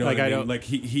 Right. You know, like what I I mean? don't Like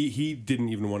he didn't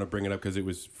even want to bring it up because it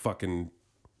was fucking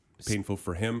painful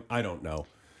for him. I don't know.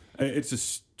 It's a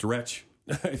stretch,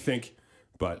 I think,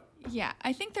 but Yeah,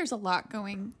 I think there's a lot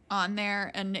going on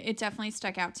there, and it definitely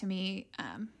stuck out to me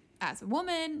as a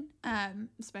woman,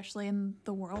 especially in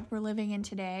the world we're living in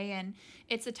today. And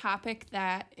it's a topic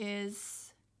that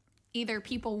is either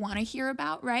people want to hear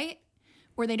about, right?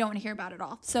 Or they don't want to hear about it at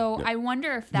all. So I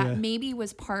wonder if that maybe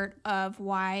was part of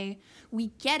why we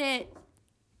get it,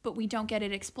 but we don't get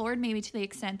it explored maybe to the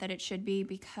extent that it should be,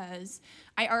 because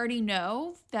I already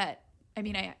know that, I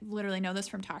mean, I literally know this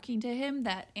from talking to him,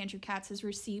 that Andrew Katz has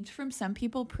received from some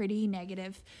people pretty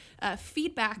negative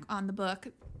feedback on the book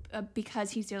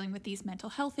because he's dealing with these mental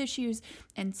health issues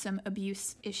and some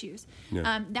abuse issues.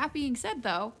 Yeah. That being said,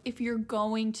 though, if you're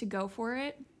going to go for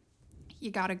it, you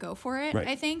got to go for it, Right.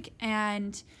 I think.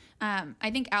 And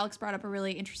I think Alex brought up a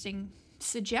really interesting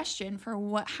suggestion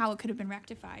for how it could have been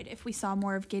rectified if we saw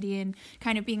more of Gideon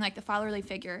kind of being like the fatherly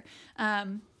figure.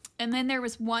 And then there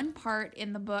was one part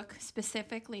in the book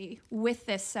specifically with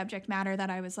this subject matter that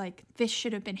I was like, this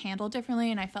should have been handled differently,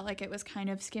 and I felt like it was kind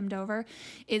of skimmed over,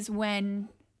 is when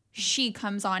she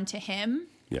comes on to him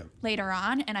later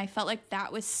on, and I felt like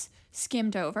that was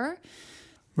skimmed over.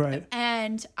 Right.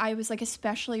 And I was like,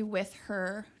 especially with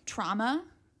her trauma,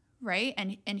 right?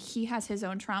 And he has his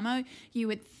own trauma. You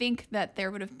would think that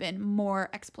there would have been more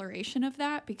exploration of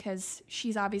that, because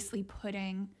she's obviously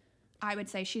I would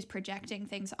say she's projecting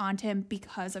things onto him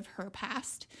because of her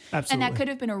past. Absolutely. And that could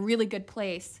have been a really good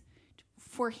place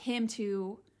for him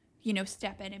to,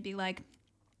 step in and be like,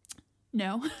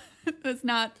 no, that's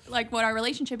not like what our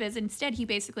relationship is. Instead, he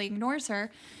basically ignores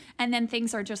her. And then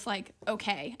things are just like,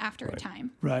 okay, after a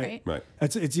time. Right. Right.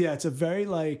 It's a very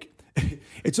like,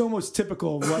 it's almost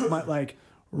typical of what might like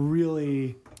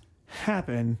really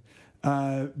happen,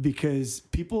 because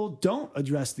people don't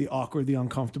address the awkward, the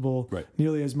uncomfortable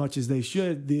nearly as much as they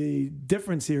should. The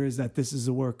difference here is that this is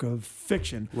a work of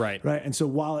fiction. Right. And so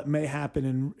while it may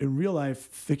happen in real life,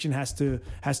 fiction has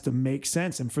to make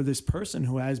sense. And for this person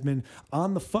who has been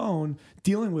on the phone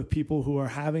dealing with people who are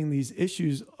having these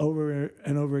issues over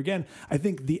and over again, I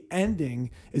think the ending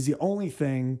is the only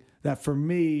thing that for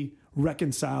me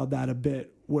reconciled that a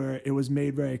bit, where it was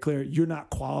made very clear, you're not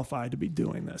qualified to be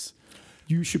doing this.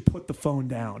 You should put the phone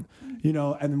down,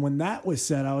 And when that was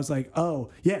said, I was like, oh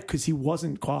yeah, because he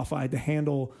wasn't qualified to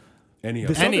handle any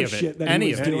this of Any other of it. shit that Any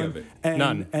he was of it. doing. Any of it. And,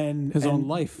 None. And His own and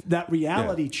life. That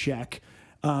reality check.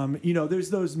 There's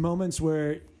those moments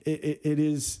where it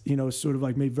is, sort of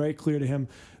like made very clear to him,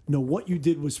 no, what you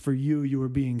did was for you. You were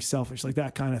being selfish, like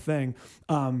that kind of thing.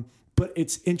 But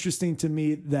it's interesting to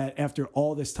me that after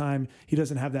all this time, he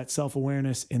doesn't have that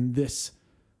self-awareness in this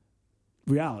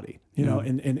reality,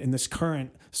 in this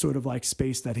current sort of like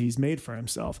space that he's made for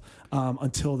himself,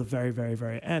 until the very, very,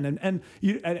 very end. And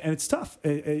it's tough,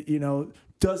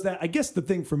 does that, I guess the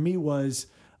thing for me was,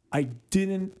 I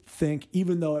didn't think,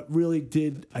 even though it really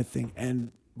did, I think,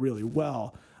 end really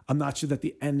well, I'm not sure that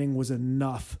the ending was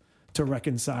enough to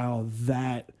reconcile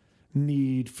that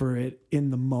need for it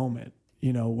in the moment,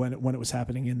 when it was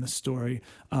happening in the story,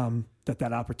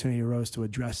 that opportunity arose to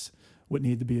address what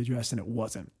needed to be addressed, and it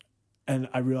wasn't. And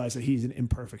I realize that he's an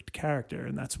imperfect character,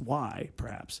 and that's why,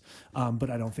 perhaps.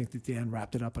 But I don't think that the end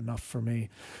wrapped it up enough for me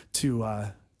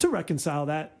to reconcile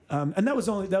that. And that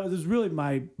was really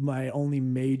my only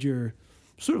major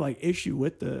sort of like issue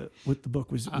with the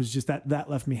book was just that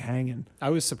left me hanging.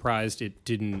 I was surprised it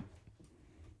didn't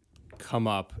come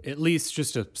up, at least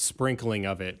just a sprinkling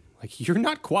of it. like, you're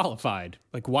not qualified.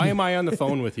 Like, why am I on the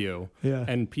phone with you? Yeah.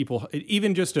 And people,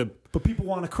 even just a But people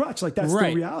want a crutch. Like, that's right.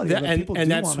 the reality. That- of it. People and do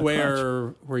that's want a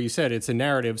crutch. where you said it's a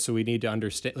narrative, so we need to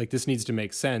understand. Like, this needs to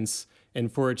make sense,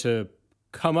 and for it to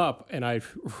come up. And I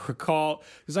recall,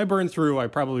 because I burned through, I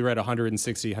probably read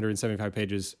 160, 175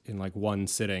 pages in like one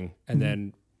sitting, and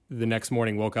then the next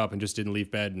morning woke up and just didn't leave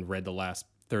bed and read the last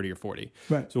 30 or 40.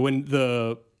 Right. So when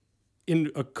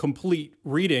in a complete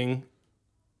reading,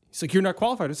 he's like, you're not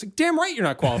qualified. It's like, damn right you're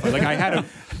not qualified. Like, I had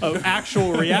a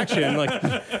actual reaction. Like,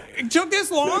 it took this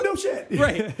long? No shit.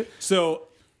 Right. So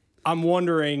I'm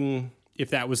wondering if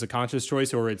that was a conscious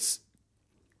choice, or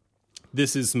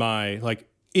this is my, like,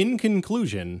 in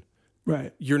conclusion,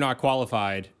 Right. you're not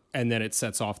qualified, and then it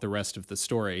sets off the rest of the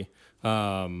story.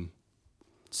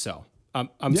 So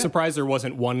I'm surprised there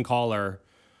wasn't one caller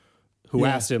who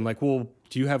asked him, like, well,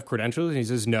 do you have credentials? And he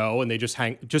says no, and they just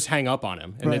hang up on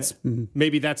him. And Right. it's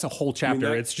maybe that's a whole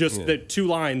chapter. It's just the 2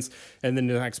 lines and then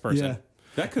the next person. Yeah.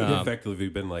 That could have effectively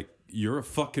been like, you're a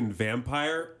fucking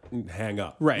vampire, hang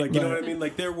up. Right. Like, you know what I mean?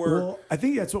 Like, there were... Well, I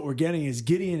think that's what we're getting is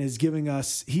Gideon is giving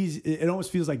us, it almost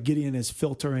feels like Gideon is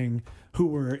filtering who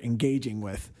we're engaging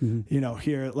with, you know,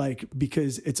 here, like,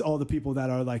 because it's all the people that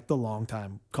are like the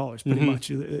longtime callers, pretty much.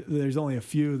 There's only a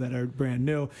few that are brand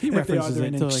new. And if they are, references they're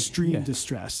it in to, like, extreme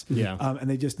distress. Yeah. And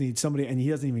they just need somebody, and he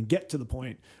doesn't even get to the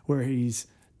point where he's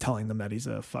telling them that he's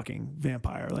a fucking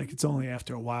vampire. Like, it's only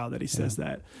after a while that he says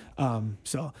that.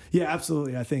 So yeah,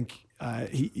 absolutely. I think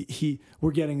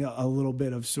we're getting a little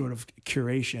bit of sort of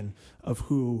curation of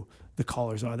who the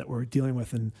callers are that we're dealing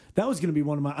with. And that was going to be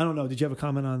one of my, I don't know. Did you have a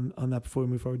comment on that before we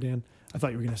move forward, Dan? I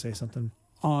thought you were going to say something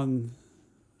On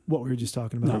what we were just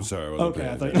talking about. I'm sorry. I wasn't Okay,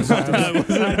 I paying thought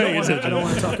attention. I don't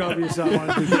want to talk over you, so I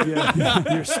wanted to give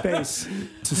you your space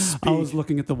to speak. I was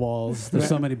looking at the walls. There's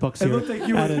so many books It here. looked like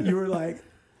you were like,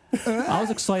 I was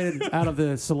excited out of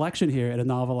the selection here at A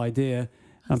Novel Idea.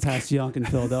 I'm past Young in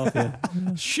Philadelphia.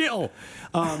 Shill.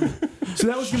 so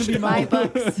that was going to be My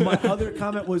books. my other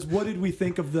comment was, what did we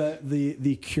think of the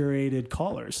curated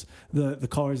callers, the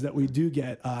callers that we do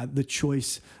get, the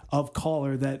choice of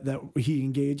caller that he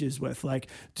engages with? Like,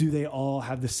 do they all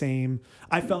have the same?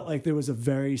 I felt like there was a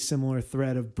very similar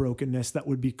thread of brokenness that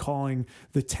would be calling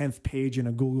the 10th page in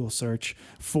a Google search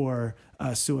for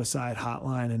a suicide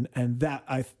hotline, and that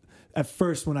at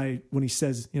first, when he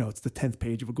says, you know, it's the 10th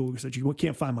page of a Google search, you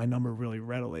can't find my number really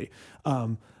readily.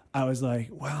 I was like,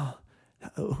 well,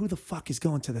 who the fuck is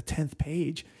going to the 10th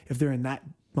page if they're in that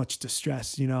much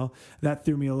distress? You know, that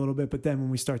threw me a little bit. But then when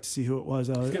we start to see who it was,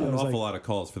 I was Getting an like, awful lot of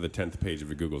calls for the 10th page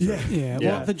of a Google search. Yeah,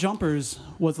 Yeah. well, the jumpers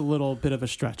was a little bit of a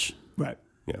stretch. right.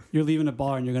 Yeah. You're leaving a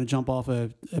bar and you're going to jump off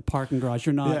a parking garage.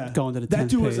 You're not Yeah. going to the 10th That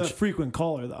dude page. was a frequent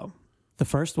caller, though. The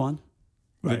first one.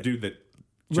 The Right. dude that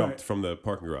jumped Right. from the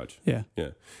parking garage. Yeah.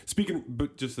 Yeah. Speaking,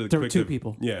 but just a There were quick 2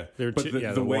 people. Yeah. There were but two- the, yeah,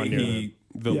 the the way one near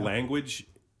the Yeah. language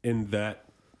in that,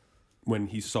 when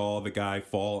he saw the guy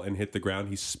fall and hit the ground,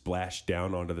 he splashed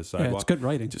down onto the sidewalk. Yeah, it's good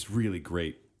writing. Just really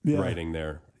great Yeah. writing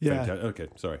there. Yeah. Okay,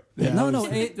 sorry. Yeah, no, I no.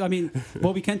 was- I mean,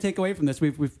 what we can take away from this,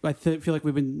 feel like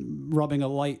we've been rubbing a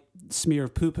light smear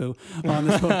of poo poo on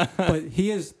this book, but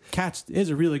Katz is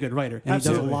a really good writer, and he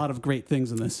Absolutely. does a lot of great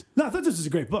things in this. No, I thought this was a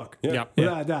great book. Yeah.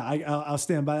 Yeah. I'll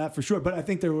stand by that for sure. But I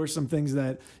think there were some things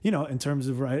that, you know, in terms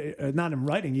of not in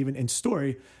writing, even in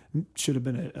story, should have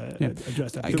been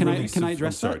addressed. Can I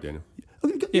address I'm sorry, that? Daniel.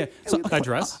 Yeah. So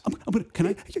Address? can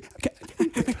I?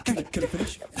 Can I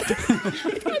finish?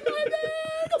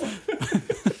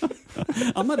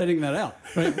 I'm not editing that out.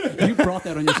 Right? You brought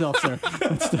that on yourself, sir.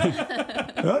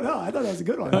 No, I thought that was a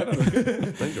good one. I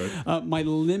enjoyed it. My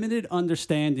limited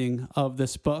understanding of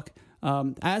this book,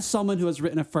 as someone who has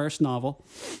written a first novel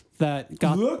that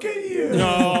got Look at you.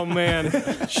 Oh, man.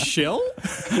 Shill?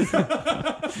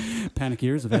 Panic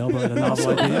Years available at A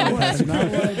Novel Idea.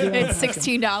 It's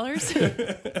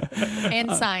 $16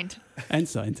 and signed. And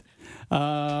signed.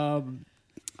 I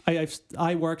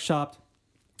workshopped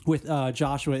with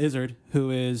Joshua Izzard,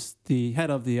 who is the head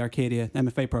of the Arcadia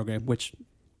MFA program, which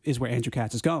is where Andrew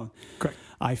Katz is going. Correct.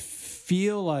 I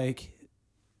feel like,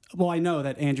 well, I know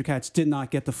that Andrew Katz did not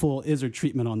get the full Izzard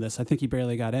treatment on this. I think he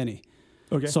barely got any.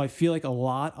 Okay. So I feel like a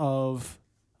lot of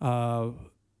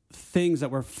things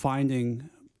that we're finding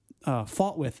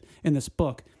fault with in this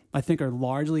book, I think, are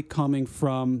largely coming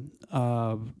from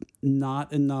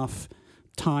not enough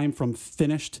time from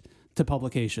finished to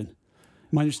publication.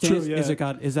 My understanding True, is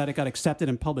yeah. that it got accepted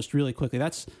and published really quickly.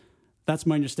 That's That's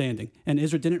my understanding. And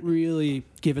Israel didn't really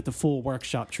give it the full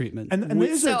workshop treatment. And the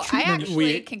Israel So I treatment,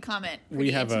 actually can comment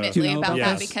pretty intimately Do you know about about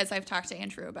that this? because I've talked to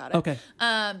Andrew about it. Okay.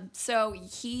 So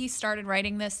he started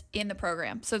writing this in the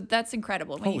program. So that's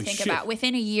incredible when you Holy think shit. about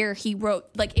within a year he wrote,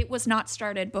 like, it was not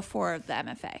started before the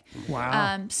MFA.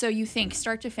 Wow. So you think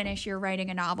start to finish you're writing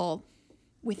a novel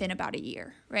within about a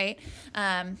year, right?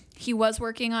 He was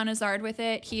working on Azard with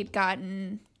it. He had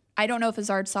gotten, I don't know if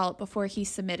Azard saw it before he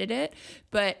submitted it,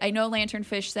 but I know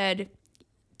Lanternfish said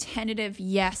tentative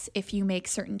yes if you make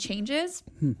certain changes.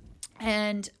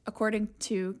 And according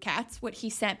to Katz, what he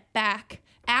sent back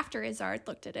after Azard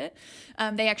looked at it,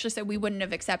 they actually said we wouldn't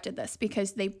have accepted this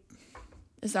because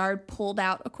Azard pulled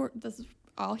out, this is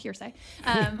all hearsay,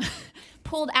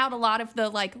 pulled out a lot of the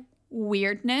like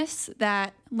weirdness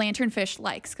that Lanternfish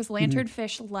likes, because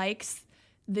Lanternfish likes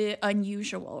the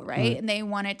unusual, right? And they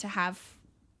want it to have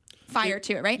fire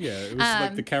to it, right? Yeah, it was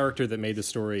like the character that made the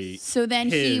story So then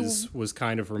his was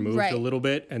kind of removed Right. a little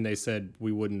bit, and they said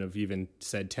we wouldn't have even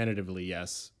said tentatively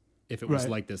yes if it was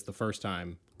Right. like this the first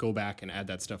time. Go back and add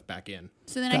that stuff back in.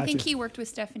 So then I think Gotcha. he worked with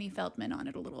Stephanie Feldman on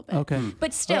it a little bit. Okay.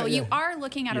 But still, yeah. you are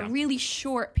looking at Yeah. a really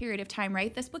short period of time,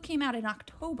 right? This book came out in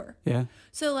October. Yeah.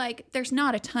 So, like, there's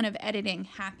not a ton of editing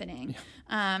happening.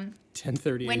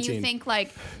 10:30, When 18. you think,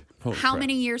 like, Holy how crap.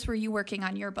 many years were you working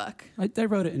on your book? I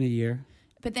wrote it in a year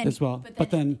But then, as well. But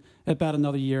then about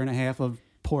another year and a half of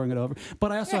pouring it over.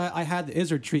 But I also, I had the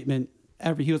Izzard treatment.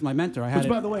 He was my mentor. I had which, it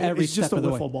by the way, every it's just step a of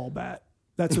the way. wiffle ball bat.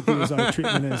 That's what the Azard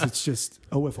treatment is. It's just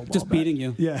a wiffle ball Just bat. beating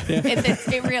you. Yeah.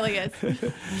 it really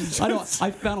is.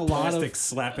 I found a lot Plastic of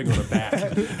slapping on the back.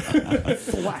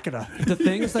 Thwackada. the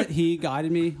things that he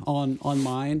guided me on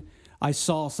mine. I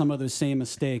saw some of those same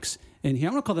mistakes in here.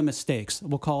 I'm going to call them mistakes.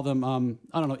 We'll call them,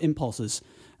 I don't know, impulses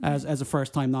as a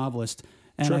first time novelist.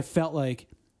 And Sure. I felt like,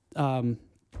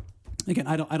 again,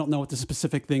 I don't know what the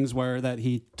specific things were that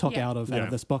he took Yeah. out of Yeah.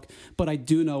 this book, but I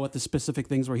do know what the specific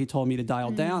things were he told me to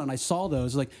dial down. And I saw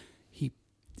those like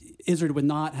Izzard would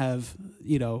not have,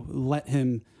 let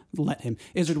him.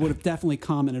 Izzard would have definitely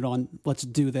commented on, let's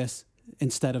do this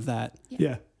instead of that.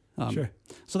 Yeah. Sure.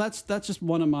 So that's just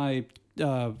one of my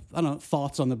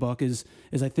thoughts on the book is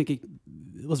I think it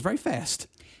was very fast,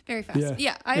 Very fast. Yeah.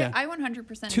 Yeah, Yeah. I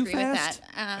 100% Too agree fast?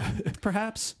 with that.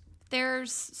 perhaps.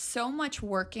 There's so much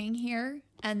working here,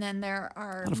 and then there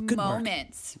are of good work.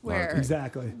 moments where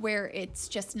Exactly. where it's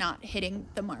just not hitting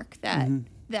the mark that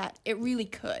that it really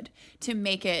could to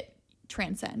make it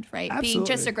transcend, right? Being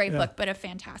just Absolutely, a great yeah. book, but a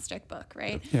fantastic book,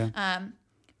 right? Yeah.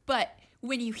 But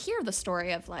when you hear the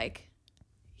story of like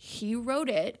he wrote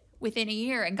it within a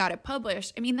year and got it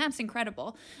published, I mean that's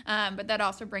incredible. But that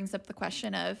also brings up the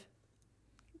question of,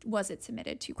 was it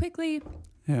submitted too quickly?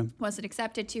 Yeah. Was it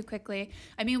accepted too quickly?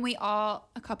 I mean, a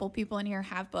couple people in here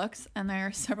have books, and there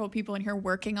are several people in here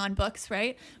working on books,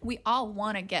 right? We all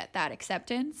want to get that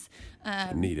acceptance.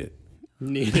 Need it.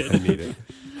 Need it. I need it.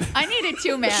 I need it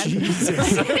too, man. I need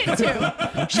it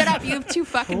too. Shut up, you have 2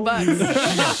 fucking books. You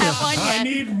don't have one yet.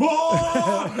 need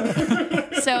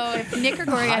more. So if Nick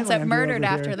Gregory ends up Highlander murdered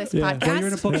over after here. this Yeah. While you're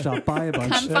in a podcast, bookshop, buy a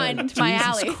bunch. come find my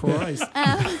alley. Christ.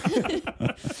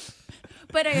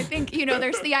 But I think,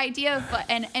 there's the idea of,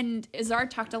 and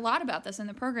Azard talked a lot about this in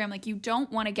the program, like you don't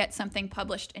want to get something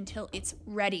published until it's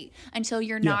ready, until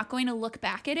you're not going to look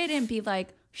back at it and be like,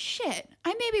 shit,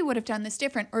 I maybe would have done this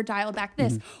different or dialed back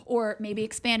this or maybe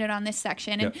expanded on this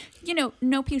section. And,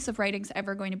 no piece of writing's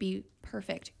ever going to be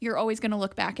perfect. You're always going to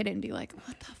look back at it and be like,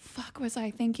 what the fuck was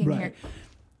I thinking Right. here?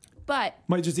 But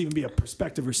Might just even be a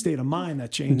perspective or state of mind that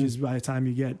changes by the time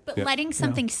you get. But letting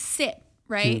something sit,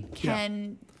 right, Yeah.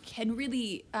 can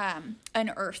really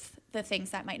unearth the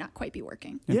things that might not quite be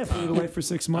working. Yeah, put it away for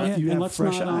 6 months. You and have let's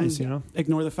fresh not eyes,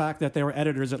 ignore the fact that there were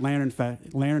editors at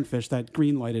Lanternfish that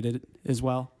greenlighted it as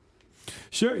well.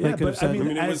 Sure, yeah, could have but said- I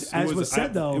mean, it as was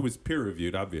said, though, it was peer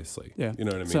reviewed, obviously. Yeah. You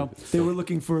know what I mean? So- they were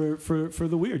looking for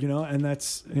the weird, and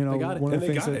that's got it. one of And the they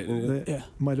things got it. that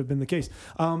might have been the case.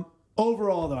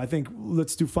 Overall, though, I think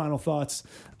let's do final thoughts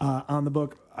on the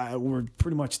book. We're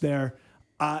pretty much there.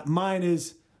 Mine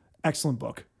is excellent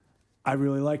book. I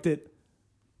really liked it.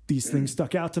 These things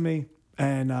stuck out to me,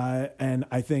 and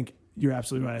I think you're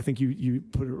absolutely right. I think you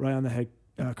put it right on the head,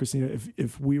 Christina.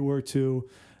 If we were to,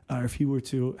 or if he were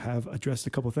to have addressed a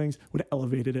couple of things, would have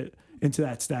elevated it into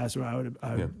that status where I would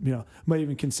might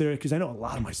even consider it, because I know a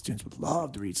lot of my students would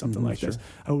love to read something like this.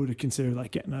 I would have considered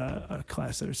like getting a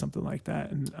class or something like that,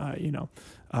 and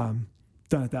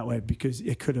done it that way, because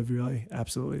it could have really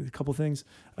absolutely a couple things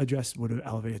addressed would have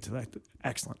elevated to that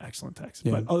excellent text.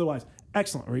 Yeah. But otherwise,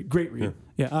 excellent read, great read.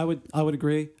 Yeah, I would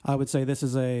agree. I would say this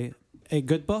is a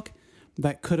good book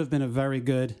that could have been a very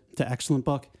good to excellent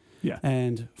book. Yeah.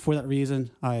 And for that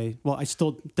reason, I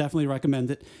still definitely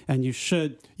recommend it, and you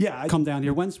should come down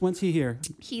here. When's he here?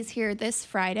 He's here this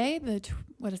Friday, the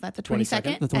 22nd?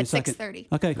 The 22nd. At 6:30.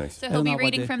 Okay. Nice. So I he'll don't be know what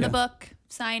reading day. from the Yeah. book,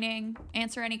 signing,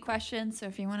 answer any questions. So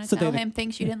if you want It's to the tell day him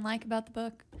things you didn't like about the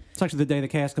book, It's actually the day the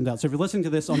cast comes out. So if you're listening to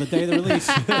this on the day of the release,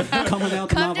 coming out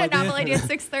to come to Novel Novel Idea. Idea at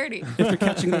 6:30. If you're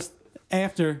catching this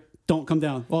after, don't come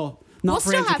down. Well, not We'll for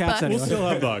still Andrew have Katz books. anyway. We'll still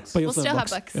have bucks. But you'll We'll still have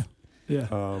books. Yeah.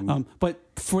 Yeah. But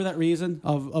for that reason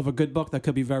of a good book that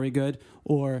could be very good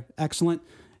or excellent,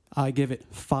 I give it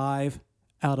 5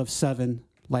 out of 7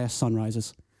 last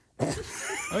sunrises.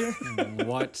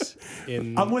 What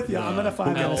in I'm with you. I'm at a 5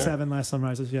 out of hell? 7 last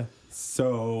sunrises. Yeah.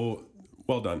 So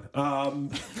well done.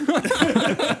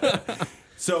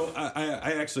 So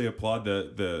I actually applaud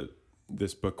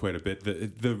this book quite a bit.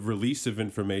 The release of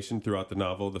information throughout the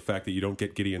novel, the fact that you don't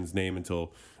get Gideon's name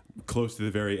until close to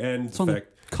the very end. It's on the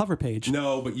cover page.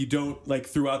 No, but you don't like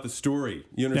throughout the story.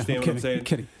 You understand Yeah, what I'm saying? I'm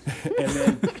kidding. And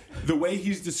then the way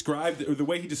he's described, or the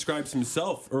way he describes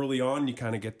himself early on, you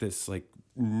kind of get this like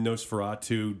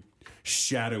Nosferatu,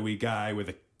 shadowy guy with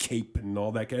a cape and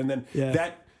all that. And then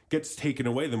that gets taken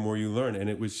away the more you learn. And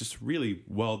it was just really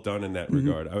well done in that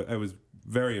regard. I was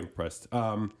very impressed.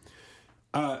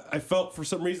 I felt for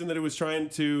some reason that it was trying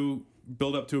to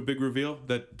build up to a big reveal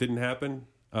that didn't happen.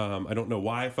 I don't know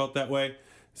why I felt that way.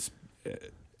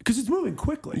 Because it's moving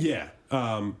quickly. Yeah.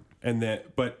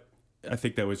 But I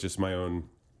think that was just my own.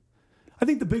 I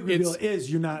think the big reveal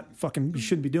is you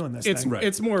shouldn't be doing this. It's thing.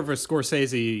 it's more of a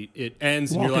Scorsese. It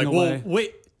ends and you're Walking like, away. well,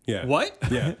 wait, Yeah. what?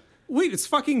 Yeah. Wait, it's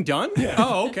fucking done? Yeah.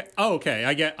 Oh, okay. Oh, okay.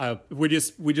 I get. We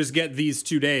just get these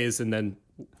 2 days and then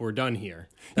we're done here.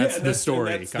 That's and the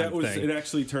story and kind of thing. It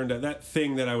actually turned out that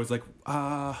thing that I was like,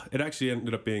 it actually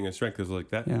ended up being a strength because like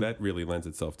that really lends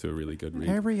itself to a really good read.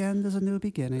 Every end is a new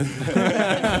beginning.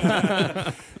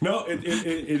 No,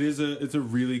 it's a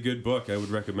really good book. I would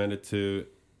recommend it to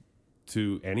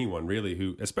anyone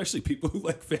really especially people who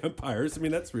like vampires. I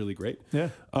mean, that's really great. Yeah.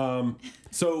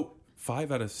 So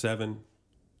 5 out of 7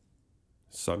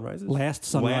 sunrises. Last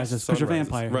sunrises, because you're a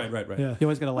vampire. Right. Yeah. You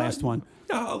always get a last one.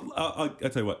 I'll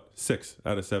tell you what. 6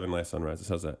 out of 7 last sunrises.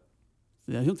 How's that?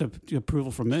 Yeah, you don't have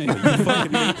approval from me.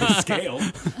 Scale.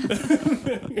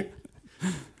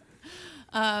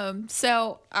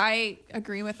 So I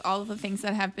agree with all of the things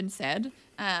that have been said.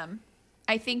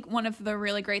 I think one of the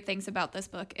really great things about this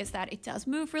book is that it does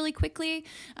move really quickly.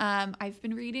 I've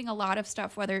been reading a lot of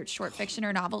stuff, whether it's short fiction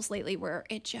or novels lately, where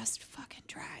it just fucking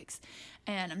drags.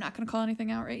 And I'm not going to call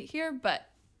anything out right here, but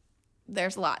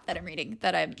there's a lot that I'm reading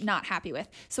that I'm not happy with.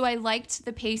 So I liked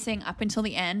the pacing up until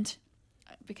the end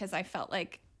because I felt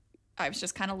like I was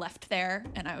just kind of left there,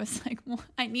 and I was like, well,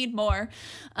 I need more.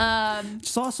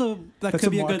 It's also that That's could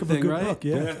a be a mark good of a thing, good right? book,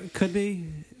 yeah. It could be.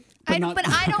 I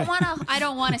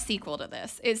don't want a sequel to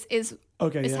this.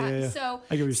 Okay, is yeah. So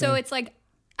I get what you're so saying. it's like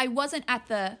I wasn't at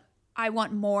the I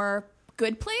want more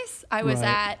good place. I was Right.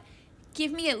 at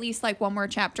give me at least like one more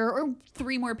chapter or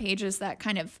 3 more pages that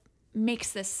kind of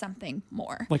makes this something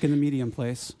more. Like in the medium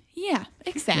place. Yeah,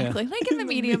 exactly. Like in the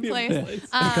medium place.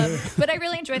 But I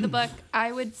really enjoyed the book.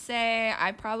 I would say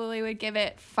I probably would give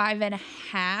it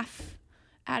 5.5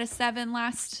 out of 7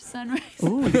 last sunrise.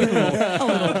 Ooh, a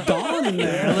little dawn in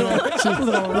there. A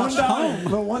little rush home. $1.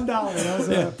 Well, $1.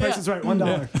 That was Price is Right.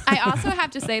 $1. I also have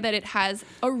to say that it has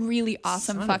a really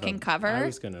awesome fucking cover. I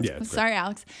was gonna. Yeah, it's great. Sorry,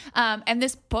 Alex. And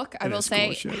this book, I It will is cool say,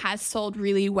 as shit. has sold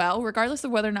really well, regardless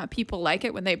of whether or not people like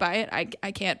it when they buy it.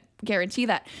 I can't guarantee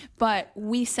that. But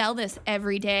we sell this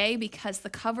every day because the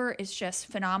cover is just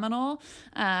phenomenal.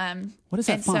 What is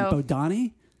that and font? so-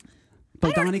 Bodani?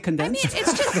 Bodani condensed? I mean,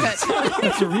 it's just good.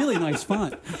 It's a really nice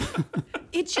font.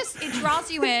 It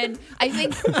draws you in. I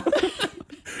think.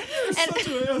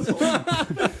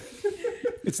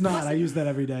 It's not. I use that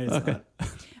every day. It's not.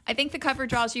 I think the cover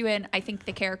draws you in. I think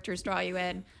the characters draw you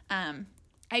in.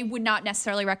 I would not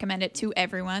necessarily recommend it to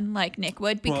everyone like Nick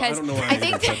would Well, I because don't know why I I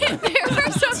think said that. there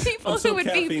are some people I'm so who would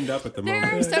be caffeined up at the there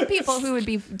moment. are some people who would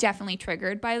be definitely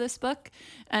triggered by this book,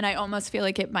 and I almost feel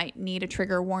like it might need a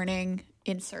trigger warning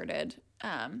inserted.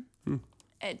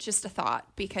 Just a thought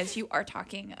because you are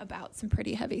talking about some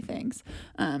pretty heavy things.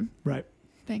 Right.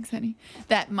 Thanks, honey.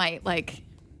 That might like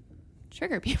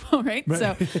trigger people, right?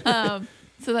 Right.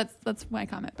 So that's my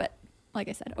comment. But like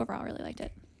I said, overall, I really liked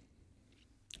it.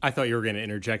 I thought you were going to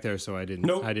interject there, so I didn't.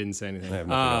 Nope. I didn't say anything. I have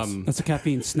nothing else. That's the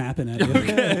caffeine snapping at you.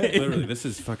 Literally, this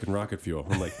is fucking rocket fuel.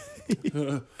 I'm like,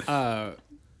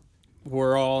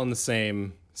 We're all on the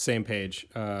same page,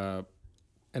 and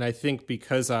I think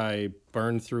because I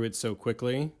burned through it so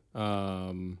quickly,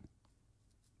 that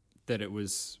it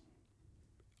was.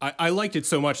 I liked it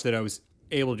so much that I was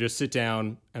able to just sit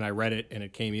down and I read it and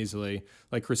it came easily.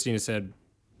 Like Christina said,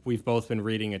 we've both been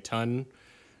reading a ton,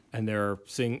 and there are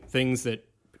things that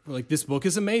like, this book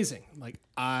is amazing. Like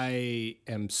I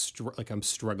am I'm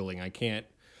struggling. I can't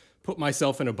put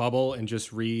myself in a bubble and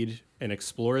just read and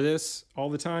explore this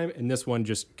all the time. And this one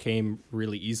just came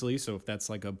really easily. So if that's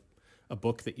like a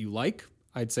book that you like,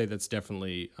 I'd say that's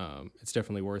definitely it's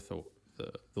definitely worth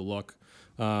the look.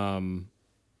 I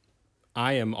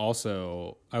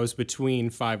was between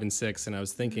 5 and 6, and I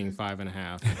was thinking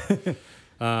 5.5.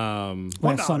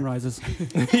 Last Sunrises.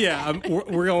 Yeah,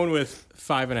 we're going with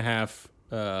 5.5.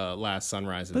 Last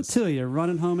Sunrises. But till you're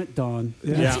running home at dawn.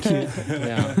 Yeah.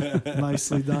 Yeah.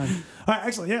 Nicely done. All right,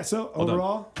 excellent. Yeah, so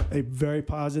overall, a very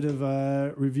positive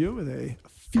review with a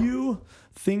few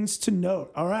things to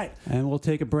note. All right. And we'll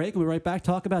take a break and we'll be right back.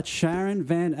 Talk about Sharon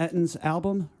van Etten's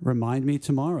album, Remind Me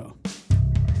Tomorrow.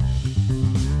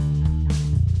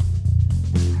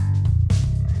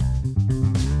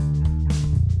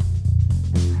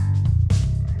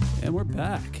 And we're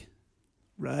back.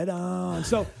 Right on.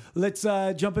 So let's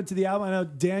jump into the album. I know,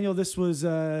 Daniel, this was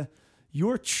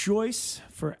your choice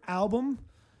for album.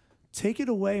 Take it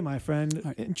away, my friend.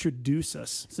 Right. Introduce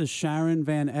us. This is Sharon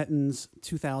van Etten's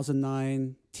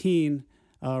 2019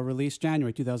 release,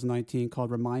 January 2019,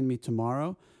 called Remind Me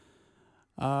Tomorrow.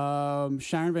 Sharon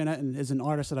van Etten is an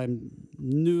artist that I'm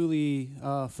newly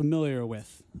familiar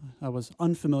with. I was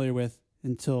unfamiliar with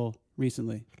until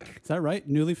recently. Is that right?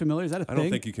 Newly familiar? Is that a thing? I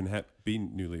don't think you can be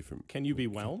newly familiar. Can you be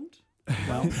whelmed?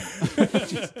 Well,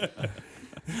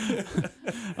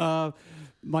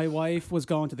 my wife was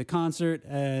going to the concert,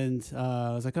 and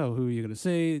I was like, "Oh, who are you going to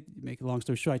see?" Make a long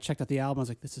story short, I checked out the album. I was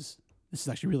like, "This is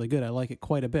actually really good. I like it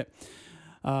quite a bit."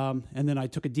 And then I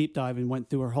took a deep dive and went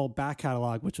through her whole back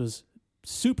catalog, which was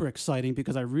super exciting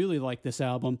because I really liked this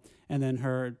album. And then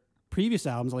her previous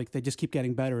albums, like, they just keep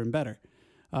getting better and better.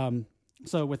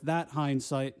 So with that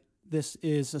hindsight, this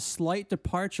is a slight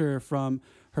departure from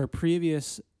her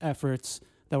previous efforts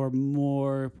that were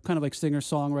more kind of like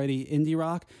singer-songwriting indie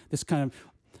rock. This kind of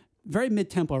very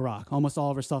mid-tempo rock. Almost all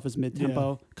of her stuff is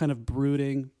mid-tempo, kind of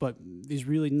brooding, but these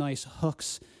really nice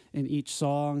hooks in each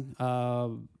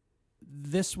song.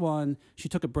 This one, she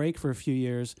took a break for a few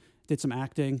years, did some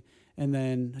acting, and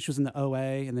then she was in the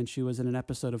OA, and then she was in an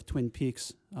episode of Twin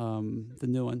Peaks, the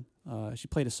new one. She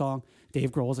played a song.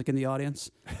 Dave Grohl's like in the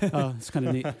audience. It's kind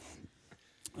of neat.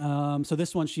 So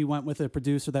this one, she went with a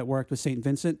producer that worked with St.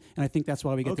 Vincent, and I think that's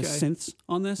why we get the synths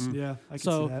on this. Yeah, I can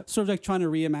so see that. Sort of like trying to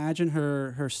reimagine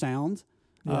her sound,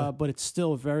 but it's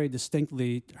still very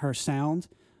distinctly her sound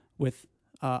with,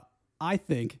 I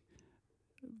think,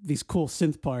 these cool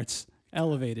synth parts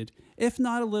elevated, if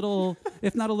not a little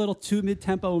too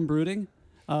mid-tempo and brooding.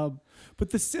 But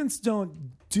the synths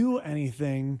don't do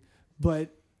anything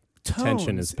but tones.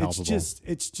 Tension is palpable.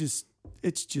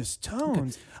 It's just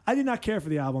tones. Okay. I did not care for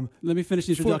the album. Let me finish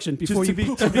the introduction before you...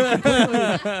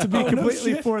 To be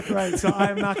completely forthright, so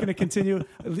I'm not going to continue.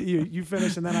 You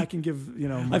finish, and then I can give,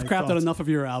 my I've crapped thoughts. out enough of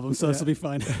your album, so this will be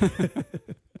fine.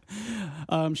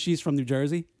 She's from New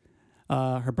Jersey.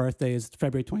 Her birthday is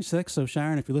February 26th. So,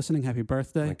 Sharon, if you're listening, happy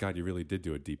birthday. Oh my God, you really did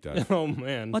do a deep dive. Oh,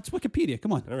 man. Let's Wikipedia.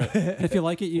 Come on. All right. If you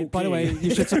like it, by the way,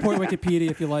 you should support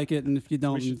Wikipedia if you like it. And if you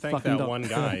don't, We should thank that one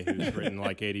guy who's written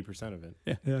like 80% of it.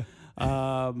 Yeah.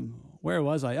 Where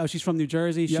was I? Oh, she's from New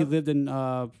Jersey. She lived in,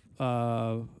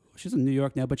 she's in New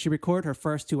York now, but she recorded her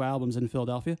first 2 albums in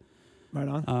Philadelphia. Right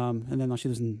on. And then she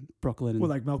lives in Brooklyn. Well,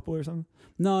 like Milk Boy or something?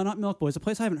 No, not Milk Boy. It's a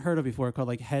place I haven't heard of before called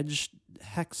like Hex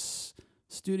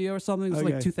Studio or something. It's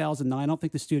like 2009. I don't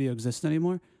think the studio exists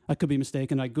anymore. I could be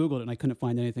mistaken. I Googled it and I couldn't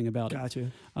find anything about it.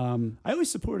 Gotcha. I always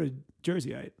supported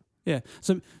Jerseyite. Yeah.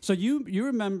 So you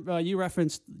remember you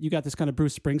referenced you got this kind of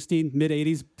Bruce Springsteen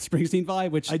mid-'80s Springsteen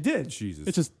vibe, which I did. Jesus.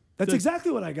 It's just That's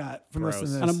exactly what I got from listening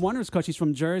to this. And I'm wondering because she's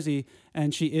from Jersey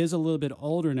and she is a little bit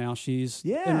older now. She's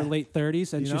in her late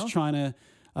 30s and she's trying to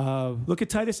look at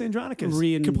Titus Andronicus.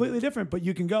 Completely different, but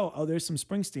you can go, oh, there's some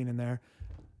Springsteen in there.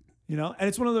 And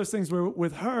it's one of those things where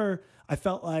with her, I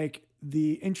felt like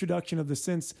the introduction of the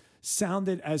synths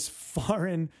sounded as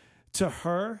foreign to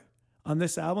her on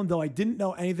this album, though I didn't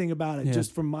know anything about it.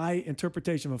 Just from my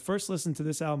interpretation of first listen to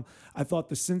this album, I thought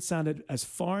the synths sounded as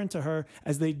foreign to her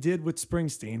as they did with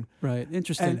Springsteen. Right.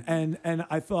 Interesting. And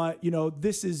I thought,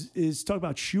 this is talk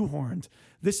about shoehorned.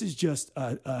 This is just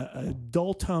a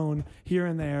dull tone here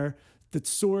and there that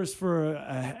soars for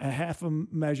a half a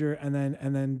measure and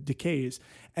then decays.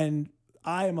 And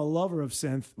I am a lover of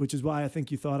synth, which is why I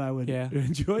think you thought I would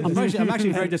enjoy this. I'm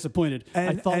actually very disappointed.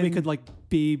 I thought we could like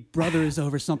be brothers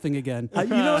over something again. You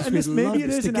know, and this maybe it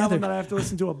is together. an album that I have to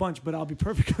listen to a bunch, but I'll be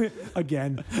perfectly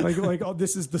again like oh,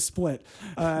 this is the split.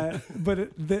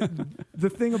 But the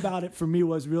thing about it for me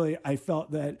was really I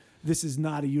felt that this is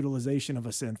not a utilization of a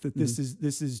synth. That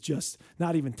this is just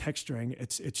not even texturing.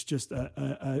 It's just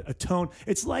a tone.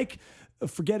 It's like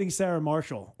forgetting Sarah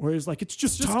Marshall, where it's like it's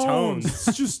just tones.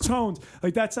 It's just tones.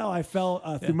 Like that's how I felt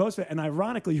through most of it. And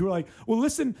ironically, you were like, well,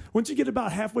 listen, once you get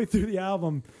about halfway through the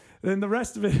album, then the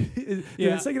rest of it,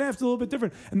 the second half's a little bit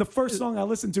different. And the first song I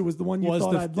listened to was the one you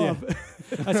thought I'd love.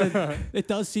 I said it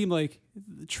does seem like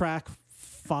track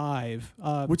 5,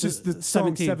 which is the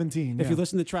 17. Song 17. If you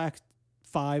listen to track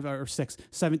 5 or 6,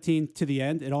 17 to the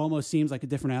end, it almost seems like a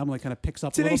different album. Like kind of picks up.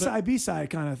 It's an a little A-side, B-side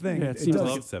kind of thing. Yeah, it I does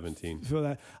love 17. feel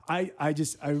that. I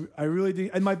really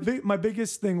did. And my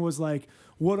biggest thing was like,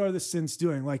 what are the synths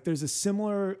doing? Like, there's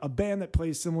a band that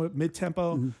plays similar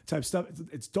mid-tempo type stuff.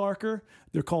 It's darker.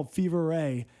 They're called Fever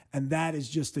Ray, and that is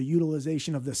just a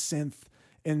utilization of the synth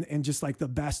in just like the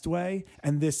best way.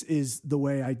 And this is the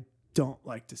way I don't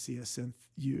like to see a synth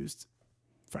used,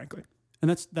 frankly. And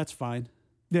that's fine.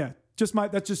 Yeah.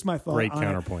 That's just my thought. Great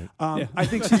counterpoint. I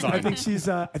think she's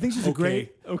a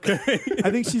great. Okay. I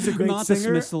think she's a great Not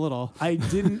singer. dismissal at all. I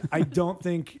don't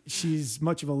think she's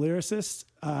much of a lyricist.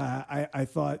 I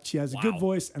thought she has a good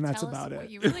voice, and that's Tell us about what it.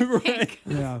 you really think.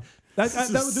 Yeah.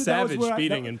 Savage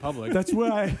beating in public. That's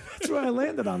where I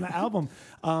landed on the album.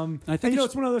 I think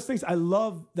it's one of those things. I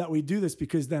love that we do this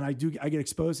because then I get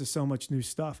exposed to so much new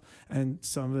stuff, and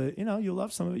some of it, you'll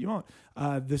love, some of it you won't.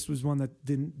 This was one that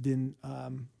didn't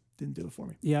do it for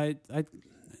me. Yeah,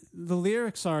 the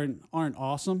lyrics aren't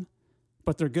awesome,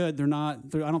 but they're good. They're not.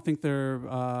 I don't think they're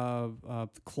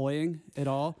cloying at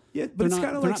all. Yeah, but it's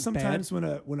kind of like not sometimes when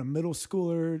a middle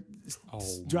schooler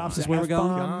drops an where we're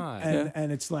going? F-bomb,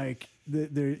 and it's like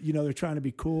they're trying to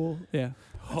be cool. Yeah.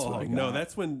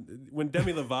 That's when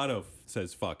Demi Lovato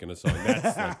says "fuck" in a song.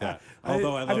 That's like that.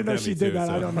 Although I love didn't know Demi she did too, that.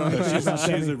 so I don't know.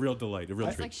 she's a real delight, a real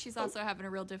It's treat. like she's also having a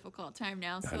real difficult time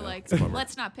now. So It's a bummer.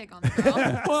 let's not pick on the girl.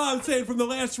 Well, I'm saying from the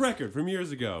last record from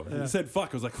years ago, it said "fuck."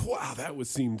 I was like, wow, that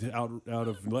seemed out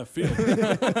of left field.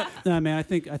 No, man, I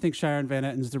think Sharon Van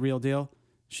Etten's the real deal.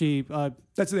 She that's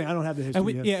the thing. I don't have the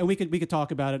history. And we could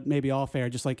talk about it maybe off air,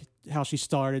 just like how she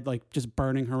started, like just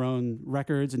burning her own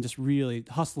records and just really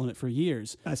hustling it for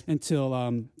years until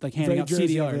like handing out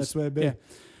CDRs. That's what it be.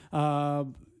 Yeah.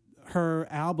 Her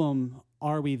album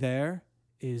 "Are We There"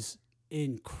 is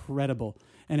incredible,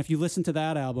 and if you listen to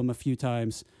that album a few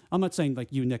times, I'm not saying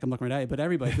like you, Nick, I'm looking right at you, but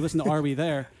everybody, if you listen to "Are We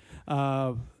There,"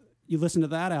 you listen to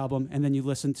that album and then you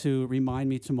listen to "Remind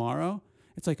Me Tomorrow."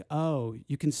 It's like, oh,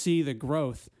 you can see the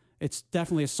growth. It's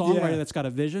definitely a songwriter that's got a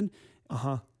vision.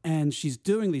 And she's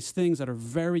doing these things that are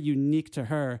very unique to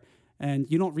her. And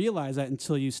you don't realize that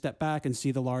until you step back and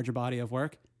see the larger body of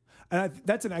work. And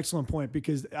that's an excellent point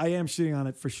because I am shitting on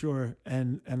it for sure.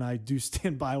 And I do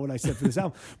stand by what I said for this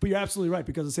album. But you're absolutely right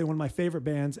because I say one of my favorite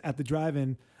bands at the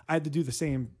drive-in, I had to do the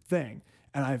same thing.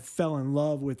 And I fell in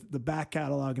love with the back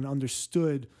catalog and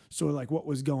understood sort of like what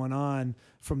was going on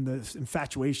from the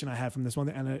infatuation I had from this one.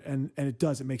 And it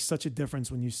does. It makes such a difference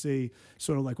when you see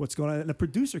sort of like what's going on. And a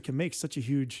producer can make such a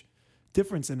huge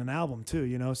difference in an album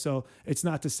too, So it's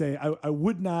not to say I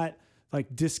would not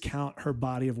like discount her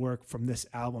body of work from this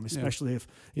album, especially if,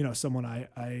 someone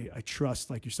I trust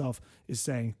like yourself is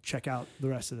saying, check out the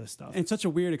rest of this stuff. And it's such a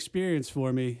weird experience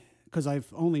for me because I've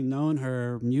only known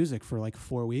her music for like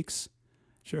 4 weeks.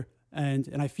 Sure. And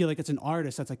I feel like it's an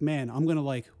artist that's like, man, I'm going to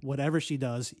like whatever she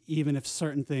does, even if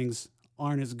certain things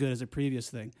aren't as good as a previous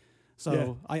thing.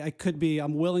 So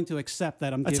I'm willing to accept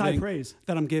that that's high praise.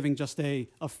 That I'm giving just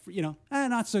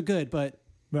not so good, but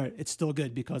right. It's still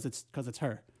good because it's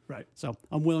her. Right. So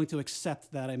I'm willing to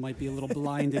accept that I might be a little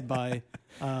blinded by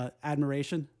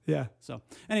admiration. Yeah. So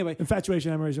anyway.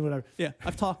 Infatuation, admiration, whatever. Yeah.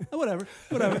 I've talked, whatever.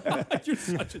 You're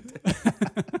such a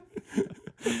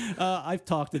I've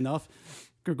talked enough.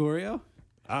 Gregorio?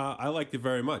 I liked it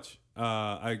very much.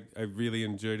 I really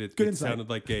enjoyed it. Good it insight. sounded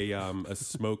like a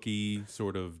smoky,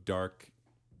 sort of dark,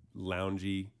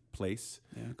 loungy place.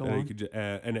 Yeah, go on.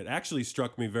 And it actually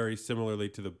struck me very similarly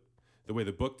to the way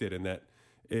the book did, in that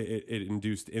it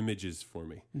induced images for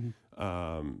me,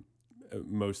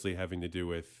 mostly having to do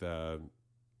with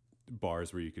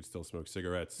bars where you could still smoke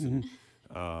cigarettes. And,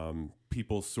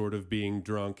 people sort of being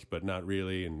drunk, but not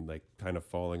really, and like kind of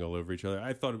falling all over each other.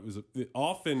 I thought it was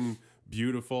often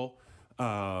beautiful,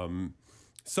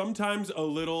 sometimes a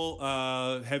little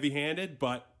heavy-handed,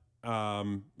 but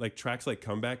like tracks like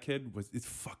 "Comeback Kid" it's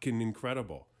fucking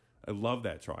incredible. I love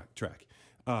that track.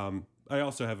 I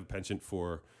also have a penchant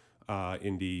for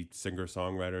indie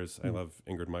singer-songwriters. I love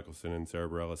Ingrid Michaelson and Sarah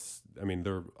Bareilles. I mean,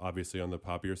 they're obviously on the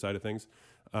poppier side of things.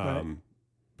 Right.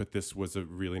 But this was a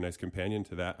really nice companion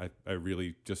to that. I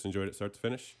really just enjoyed it start to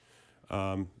finish.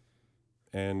 And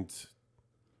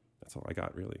that's all I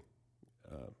got, really.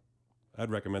 I'd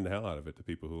recommend the hell out of it to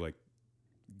people who like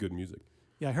good music.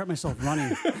 Yeah, I hurt myself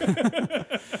running.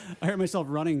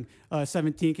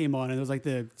 17 came on, and it was like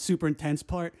the super intense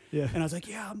part. Yeah. And I was like,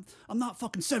 yeah, I'm not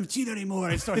fucking 17 anymore.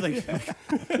 And I started like,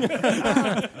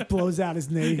 Blows out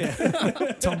his knee,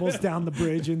 tumbles down the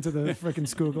bridge into the freaking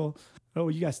Schuylkill. Oh,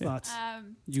 you guys thoughts?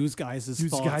 use guys'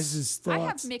 Use thoughts. guys' I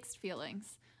thoughts. have mixed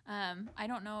feelings. I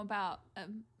don't know about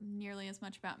nearly as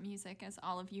much about music as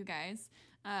all of you guys.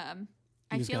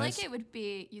 I Use feel guys. like it would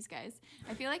be use guys.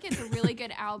 I feel like it's a really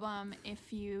good album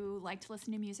if you like to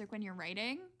listen to music when you're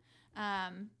writing,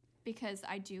 because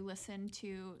I do listen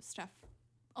to stuff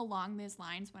along those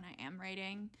lines when I am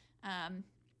writing.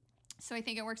 So I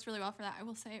think it works really well for that. I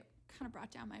will say it kind of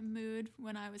brought down my mood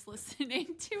when I was listening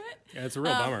to it. Yeah, it's a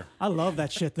real bummer. I love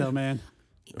that shit though, man.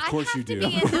 Of course you do. I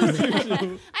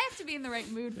have to be in the right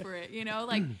mood for it, you know?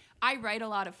 Like, I write a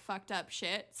lot of fucked up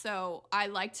shit, so I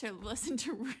like to listen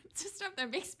to stuff that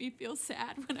makes me feel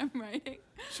sad when I'm writing.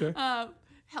 Sure.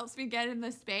 Helps me get in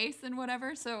the space and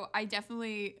whatever, so I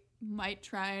definitely might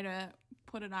try to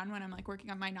put it on when I'm, like, working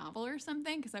on my novel or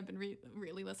something, because I've been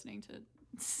really listening to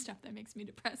stuff that makes me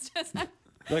depressed as I'm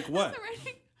Like what?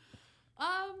 writing.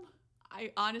 I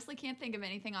honestly can't think of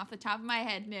anything off the top of my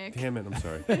head, Nick. Damn it, I'm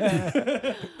sorry.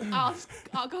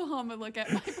 I'll go home and look at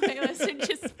my playlist and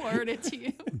just forward it to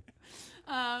you.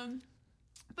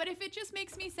 But if it just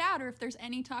makes me sad, or if there's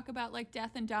any talk about like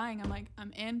death and dying, I'm like,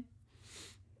 I'm in.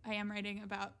 I am writing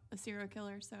about a serial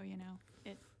killer, so you know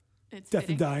it's Death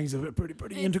fitting. and dying is a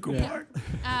pretty integral part.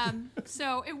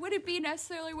 So it wouldn't be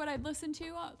necessarily what I'd listen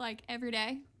to like every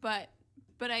day, but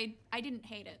I didn't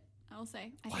hate it. I will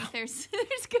say. I think there's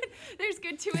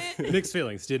good to it. Mixed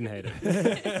feelings. Didn't hate it.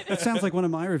 It sounds like one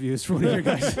of my reviews for one of your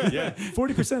guys. Yeah.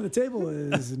 40% of the table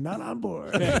is not on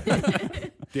board.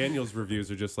 Daniel's reviews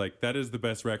are just like, that is the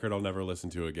best record I'll never listen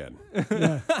to again.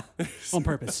 On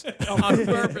purpose. On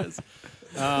purpose.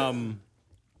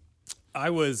 I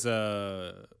was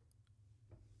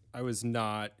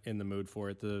not in the mood for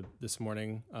it this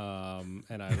morning,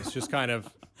 and I was just kind of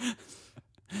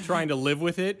trying to live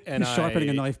with it. And He's sharpening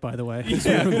a knife, by the way.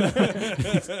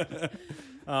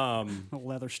 A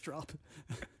leather strap.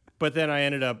 But then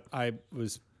I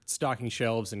was stocking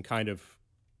shelves and kind of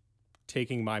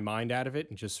taking my mind out of it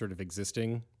and just sort of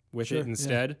existing with it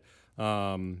instead.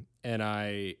 And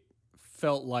I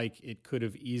felt like it could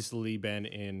have easily been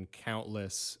in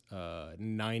countless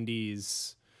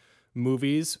 90s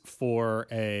movies for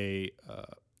a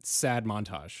sad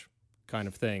montage kind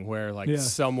of thing, where like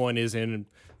someone is in,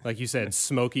 like you said,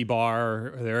 smoky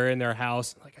bar, or they're in their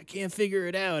house, like, I can't figure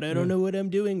it out. I don't know what I'm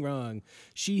doing wrong.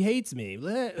 She hates me.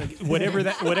 Like, whatever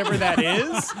that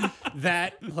is,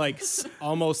 that like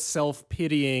almost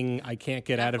self-pitying, I can't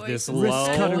get out of this voice. Wrist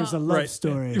lull. Cutter's a love Right.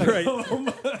 story. Right.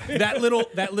 that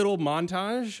little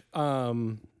montage.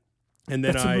 And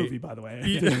then That's a movie, by the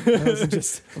way. That wasn't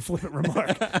just a flippant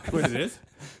remark. Wait, it is?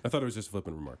 I thought it was just a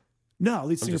flippant remark. No,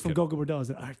 lead singer just from kidding. Go-Go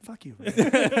Bordello. All right, fuck you.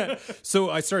 Man. So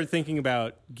I started thinking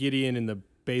about Gideon in the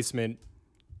basement,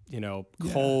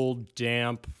 cold,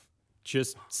 damp,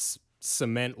 just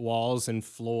cement walls and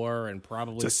floor, and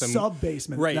probably It's a some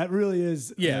sub-basement. Right. That really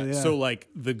is. Yeah. So like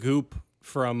the goop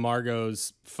from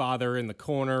Margot's father in the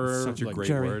corner. Such a like, great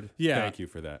Jerry. word. Yeah. Thank you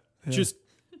for that. Just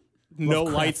no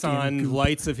Lovecraftian lights on, goop.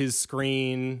 lights of his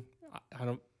screen.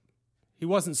 He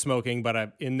wasn't smoking,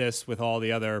 but in this with all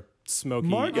the other smoky.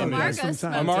 Margot Margot does from smokes.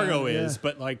 time to Margot time, is, yeah.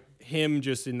 but like him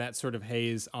just in that sort of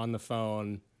haze on the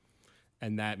phone,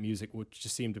 and that music, which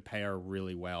just seemed to pair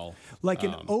really well. Like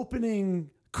an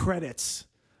opening credits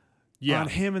Yeah. on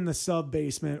him in the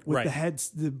sub-basement with Right.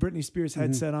 the Britney Spears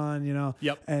headset on,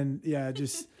 Yep. And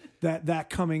just that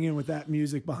coming in with that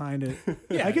music behind it.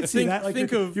 Yeah, I could see think- that. Like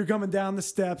think you're coming down the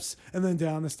steps and then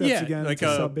down the steps again. like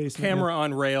into a sub-basement. camera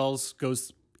on rails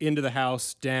goes into the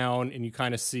house, down, and you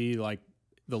kind of see like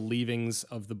the leavings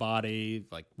of the body,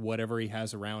 like whatever he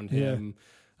has around him,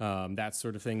 that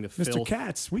sort of thing. The Mr. filth.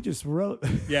 Katz, we just wrote.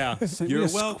 Yeah. You're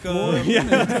welcome.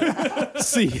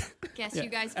 See, Guess you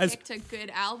guys As picked a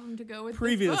good album to go with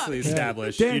previously this book.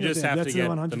 established, Daniel you just did. have That's to get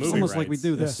 100%. the It's movie Almost rights. like we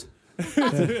do this.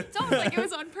 It's almost like it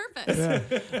was on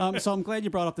purpose. So I'm glad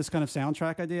you brought up this kind of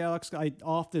soundtrack idea, Alex. I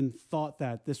often thought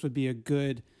that this would be a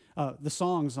good, the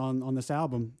songs on this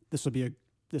album. This would be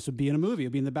in a movie.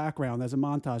 It'd be in the background as a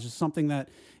montage. It's something that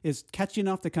is catchy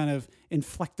enough to kind of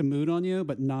inflect the mood on you,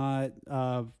 but not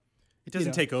It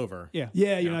doesn't take over. Yeah.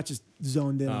 Yeah, you're not just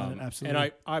zoned in on it. Absolutely.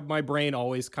 And I my brain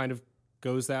always kind of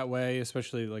goes that way,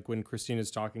 especially like when Christina's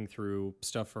talking through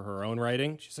stuff for her own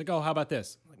writing. She's like, "Oh, how about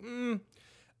this?" I'm like,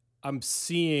 I'm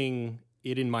seeing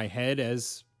it in my head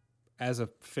as a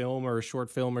film or a short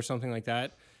film or something like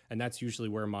that, and that's usually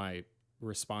where my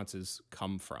responses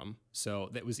come from. So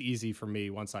that was easy for me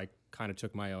once I kind of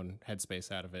took my own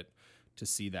headspace out of it to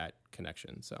see that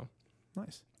connection. So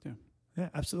nice. Yeah. Yeah,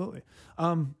 absolutely.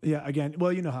 Yeah, again,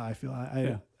 well, you know how I feel.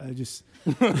 I just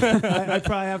I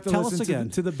probably have to Tell us listen again.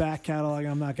 to the back catalog.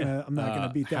 I'm not gonna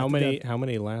beat that. How to many death. how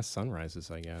many Last Sunrises,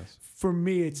 I guess? For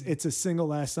me, it's a single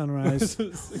Last Sunrise.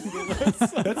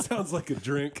 That sounds like a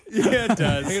drink. Yeah, it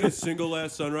does. I get a single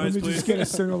Last Sunrise, Let me please. just get a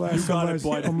single Last got it, Sunrise.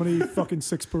 bud. I'm gonna eat fucking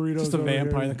 6 burritos. Just a over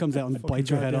vampire here. that comes out and Fucking bites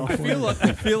your head goddamn off.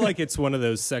 I feel like it's one of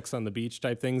those Sex on the Beach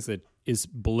type things that is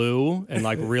blue and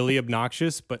like really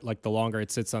obnoxious, but like the longer it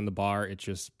sits on the bar, it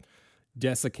just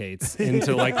desiccates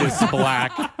into like this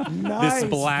black Nice.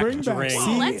 black Bring back. drink.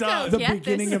 See, Let's go the get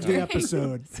beginning this of the drink.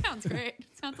 episode. Sounds great.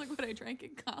 Sounds like what I drank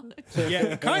in college.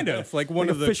 Yeah, kind of like one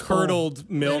Like of a the fish bowl. curdled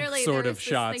milk Literally, sort there of was this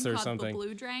shots thing or called something. The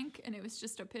Blue Drank, and it was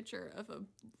just a picture of a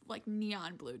like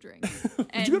neon blue drink.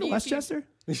 Did you go to Westchester?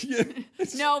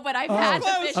 No, but I've had the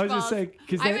fish I was just balls. saying,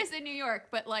 'cause I they- was in New York,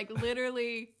 but like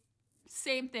literally,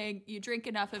 same thing. You drink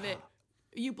enough of it,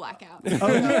 you black out. Oh,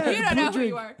 yeah, You don't blue know who drink.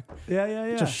 you are.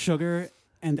 Yeah. Just sugar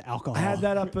and alcohol. I had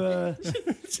that up with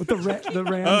the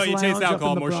Rams Oh, you taste Lounge up alcohol,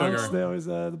 in the more Bronx. sugar. There was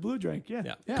the blue drink. Yeah.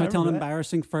 Yeah. Yeah, Can I tell an remember that.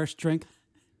 embarrassing first drink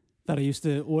that I used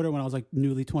to order when I was like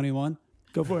newly 21?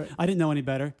 Go for it. I didn't know any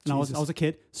better, and I was Jesus. a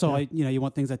kid, so Yeah. you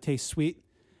want things that taste sweet.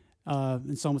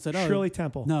 And someone said, "Oh, Shirley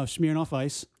Temple. no, Smirnoff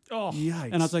Ice," Yikes.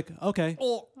 and I was like, "Okay,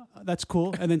 that's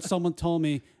cool." And then someone told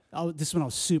me, this is when I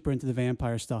was super into the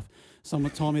vampire stuff.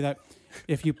 Someone told me that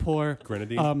if you pour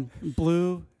Grenadine?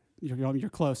 blue, you're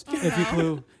close.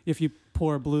 If you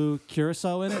pour blue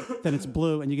curacao in it, then it's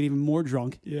blue, and you get even more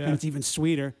drunk, Yeah. and it's even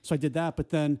sweeter. So I did that, but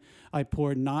then I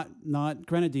poured not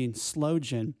grenadine, slow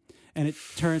gin. And it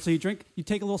turns, so you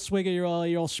take a little swig of your all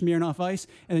Smirnoff Ice,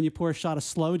 and then you pour a shot of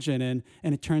slow gin in,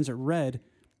 and it turns it red.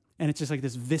 And it's just like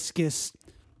this viscous,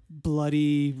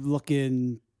 bloody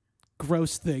looking,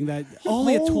 gross thing that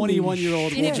only a Holy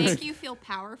 21-year-old Did will it drink. make you feel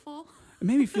powerful? It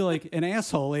made me feel like an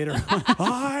asshole later on.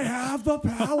 I have the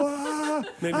power.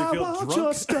 Made me I feel want drunk.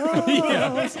 your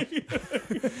stars.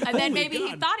 And then maybe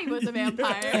he thought he was a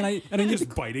vampire. and then you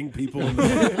Just biting people in the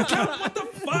What the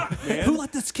fuck, man? who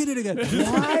let this kid in again?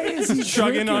 Why is he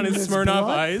Chugging on drinking his this Smirnoff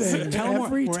blood Ice? thing Tell him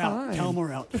every we're time? out. Tell him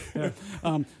we're out.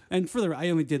 And further, I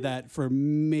only did that for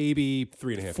maybe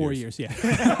 3.5 4 years. years.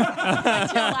 Yeah.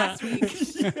 Until last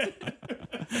week.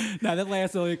 Now that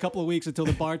lasted only a couple of weeks until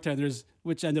the bartenders,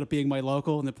 which ended up being my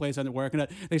local and the place I ended up working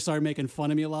at, they started making fun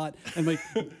of me a lot, and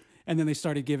and then they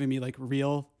started giving me like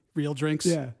real drinks.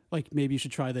 Yeah. Like, maybe you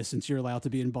should try this since you're allowed to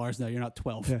be in bars now. You're not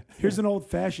 12. Yeah. Here's an old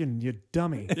fashioned, you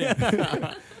dummy.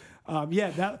 The I thing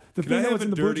that have was a in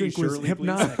the blue dirty drink was Shirley,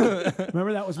 Hypnotic.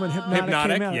 Remember that was when Hypnotic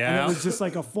Hypnotic, came out, and yeah. it was just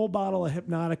like a full bottle of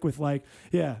Hypnotic with like,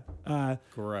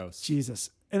 Gross. Jesus.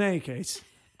 In any case,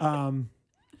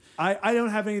 I don't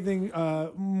have anything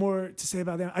more to say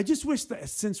about that. I just wish that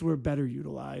since we're better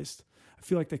utilized, I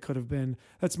feel like they could have been.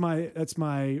 That's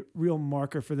my real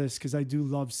marker for this, because I do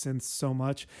love synths so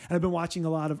much, and I've been watching a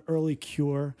lot of early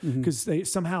Cure because they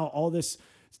somehow all this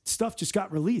stuff just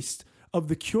got released of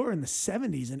the Cure in the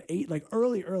 70s and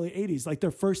early 80s, like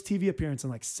their first TV appearance in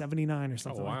like 79 or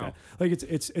something like wow. that. Like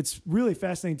it's really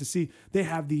fascinating to see they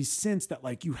have these synths that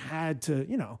like you had to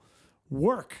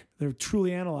work. They're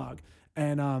truly analog.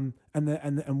 And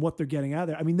what they're getting out of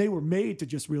there. I mean, they were made to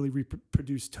just really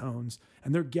reproduce tones,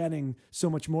 and they're getting so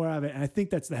much more out of it. And I think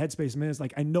that's the headspace of it. Is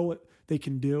like, I know what they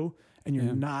can do, and you're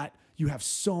not. You have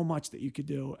so much that you could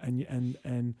do,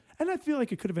 and I feel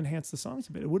like it could have enhanced the songs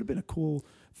a bit. It would have been a cool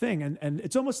thing, and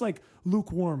it's almost like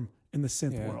lukewarm in the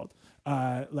synth world.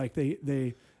 Like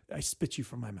I spit you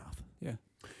from my mouth. Yeah.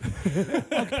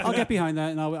 I'll get behind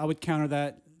that, and I would counter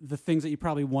that. The things that you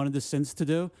probably wanted the synths to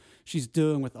do, she's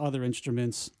doing with other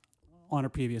instruments on her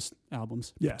previous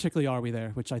albums. Yeah. Particularly Are We There,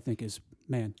 which I think is,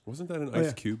 man, Wasn't that an Oh, Ice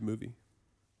yeah. Cube movie?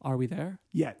 Are We There?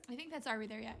 Yet. I think that's Are We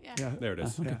There Yet? Yeah. Yeah. There it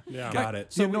is. Yeah. Yeah. Got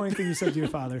it. So the annoying thing you said to your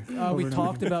father. We over and talked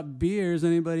over again. about beers.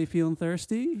 Anybody feeling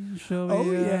thirsty? Shall we?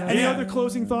 Oh yeah. Any other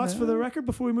closing thoughts for the record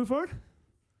before we move forward?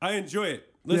 I enjoy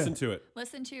it. Listen to it.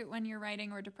 Listen to it when you're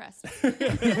writing or depressed.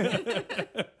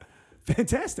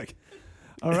 Fantastic.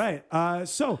 All right.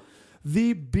 So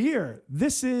the beer.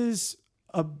 This is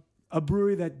a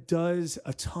brewery that does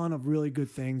a ton of really good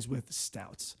things with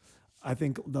stouts. I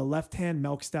think the Left Hand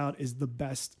Milk Stout is the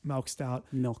best milk stout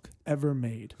Milk. ever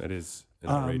made. That is an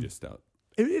outrageous stout.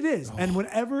 It is. And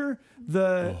whenever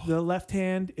the left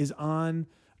hand is on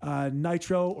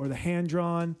nitro or the hand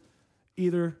drawn,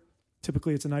 either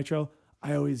typically it's a nitro,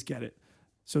 I always get it.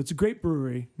 So it's a great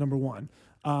brewery, number one.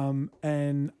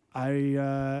 And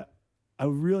I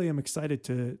really am excited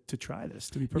to try this,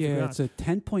 to be perfectly honest. It's a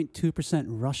 10.2%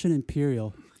 Russian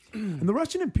Imperial. And the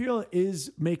Russian Imperial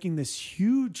is making this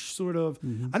huge sort of,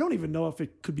 I don't even know if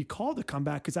it could be called a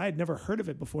comeback because I had never heard of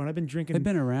it before. And I've been drinking They've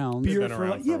been around. beer It's been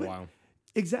around for a while.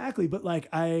 Exactly, but like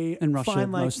I In Russia,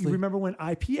 find like mostly. you remember when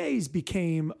IPAs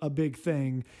became a big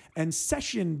thing and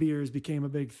session beers became a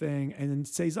big thing and then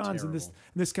saisons and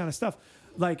this kind of stuff.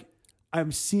 Like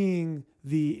I'm seeing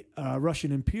the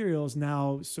Russian Imperials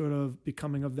now sort of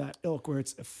becoming of that ilk where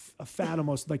it's a fat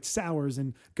almost like sours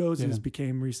and gozes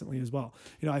became recently as well.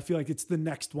 You know, I feel like it's the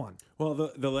next one. Well,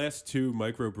 the last two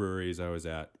microbreweries I was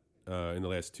at in the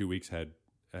last 2 weeks had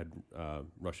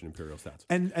Russian Imperial Stouts.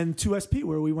 And 2SP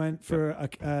where we went for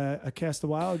a cast a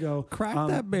while ago. Crack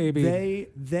that baby.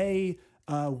 They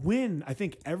win, I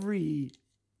think, pretty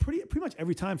much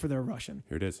every time for their Russian.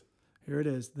 Here it is. Here it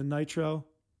is, the nitro.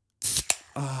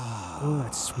 Oh,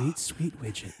 that sweet, sweet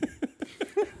widget.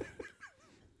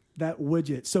 That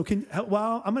widget. So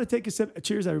I'm going to take a sip.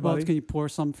 Cheers, everybody. Well, can you pour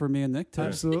some for me and Nick too?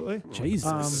 Absolutely.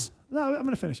 Jesus. No, I'm going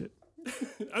to finish it.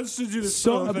 I should do this.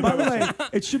 So, by the way,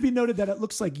 it should be noted that it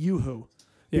looks like Yoo-Hoo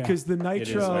because the It is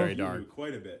nitro, very dark.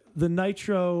 Quite a bit. the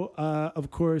nitro,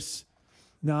 of course.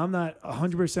 Now I'm not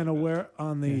 100% aware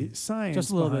on the science.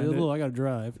 Just a little bit. behind A it. little. I got to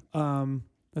drive.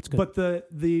 That's good. But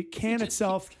the can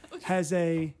itself has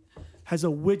a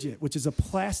widget, which is a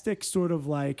plastic sort of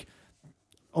like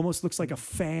almost looks like a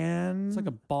fan. it's like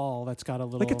a ball that's got a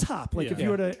little. like a top. Like Yeah.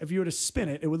 if you were to spin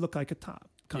it, it would look like a top.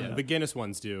 Yeah, Kinda. the Guinness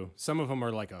ones do. Some of them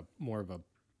are like more of a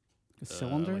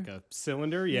cylinder. like a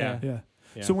cylinder. Yeah. Yeah.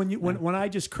 Yeah. So when I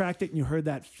just cracked it and you heard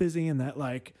that fizzing and that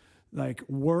like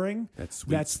whirring, That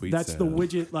sweet, sweet that's the sound.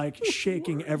 widget like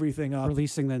shaking everything up.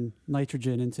 Releasing the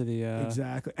nitrogen into the.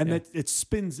 Exactly. And yeah. it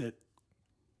spins it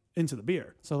into the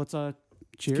beer. So let's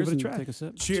cheers give it a and try. take a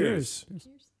sip. Cheers.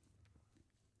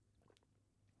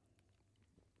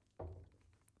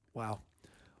 Wow.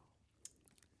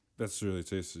 That's really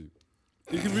tasty.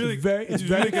 You can really It's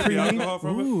very get the creamy. alcohol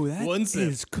from it. Ooh, that One sip.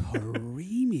 is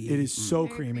creamy. It is so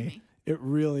Very creamy. creamy. It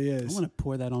really I is. want to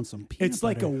pour that on some peanut It's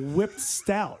like a butter. whipped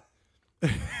stout.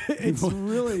 It's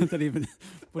really that even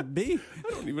would be. I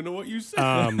don't even know what you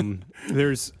said.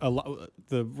 There's a lot.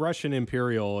 The Russian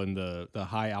Imperial and the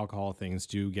high alcohol things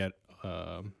do get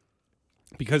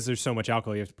because there's so much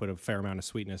alcohol. You have to put a fair amount of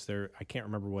sweetness there. I can't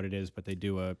remember what it is, but they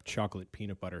do a chocolate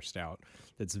peanut butter stout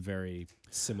that's very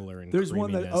similar in there's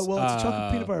one that creaminess. it's a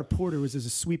chocolate peanut butter porter, which is a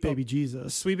sweet baby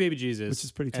Jesus. Sweet Baby Jesus, Which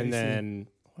is pretty tasty. And then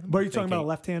What are you talking about? A thinking?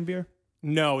 left hand beer?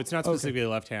 No, it's not specifically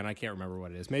left hand. I can't remember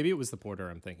what it is. Maybe it was the porter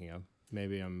I'm thinking of.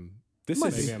 Maybe I'm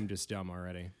just dumb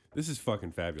already. This is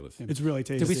fucking fabulous. It's really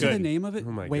tasty. Did we say Good. the name of it?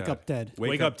 Oh my Wake God. Up Dead.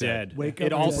 Wake Up Dead. Wake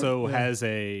It Up also Dead. Yeah. has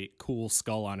a cool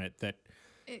skull on it that,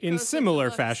 It in goes with the similar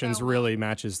book fashions, so well. really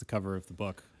matches the cover of the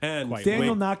book. And Quite Daniel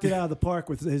well. knocked it out of the park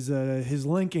with his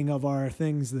linking of our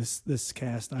things this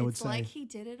cast, I would It's say. like he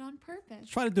did it on purpose.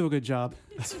 Try to do a good job.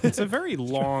 It's a very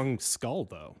long skull,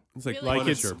 though. it's like Really?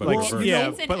 Punisher, but Well, reversed. yeah,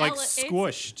 It's an but like it's-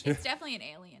 squished. It's definitely an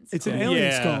alien. It's an skull. alien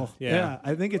Yeah, skull. yeah.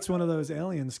 I think it's one of those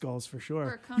alien skulls for Or sure.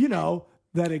 a cone You know,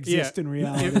 that exist in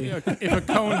reality. If a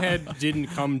cone head didn't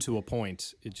come to a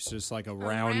point, it's just like a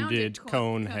rounded rounded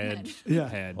cone cone head. head. Yeah.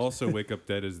 head. Also, Wake Up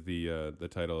Dead is the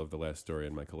title of the last story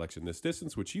in my collection, This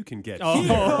Distance, which you can get Oh.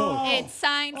 here. It's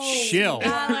signed Shill.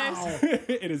 $60.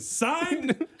 It is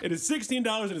signed. It is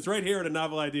 $16, and it's right here at a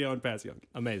Novel Idea on Passion.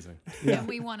 Amazing. And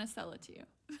we want to sell it to you.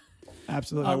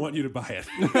 Absolutely. I want you to buy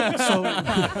it.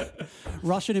 So,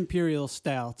 Russian Imperial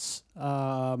Stouts.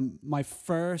 My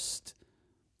first,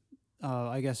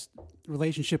 I guess,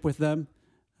 relationship with them.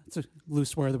 It's a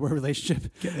loose word, the word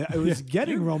relationship. It was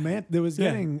getting romantic. It was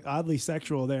getting oddly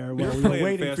sexual there while we were playing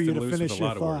waiting fast for you and to loose finish with a your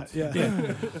lot of thought.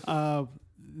 words. Yeah.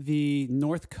 The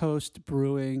North Coast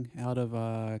Brewing out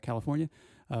of California,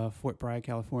 Fort Bragg,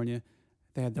 California.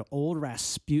 They had the old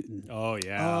Rasputin. Oh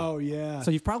yeah. Oh yeah.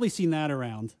 So you've probably seen that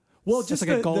around. Well, It's just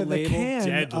like a gold the label. can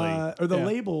Deadly. or the Yeah.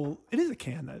 label. It is a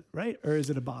can, right? Or is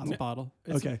it a bottle? Bottle.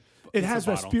 Okay. It it's has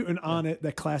a bottle. Rasputin on it,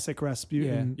 that classic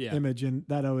Rasputin Yeah. Yeah. image, and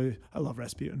that I love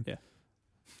Rasputin. Yeah.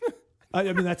 I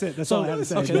mean, that's it. That's all I have to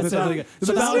say. okay, that's it. The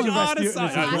So mythology that of one- Rasputin is I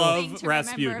Last incredible. love thing to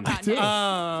Rasputin. remember about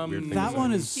him. Weird things That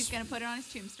one He's is going to put it on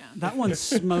his tombstone. that one's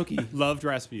smoky. Loved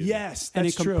Rasputin. Yes, And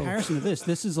in that's true. comparison to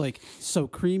this is like so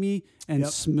creamy and Yep.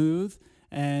 smooth.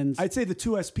 And I'd say the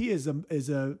 2SP is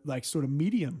a like sort of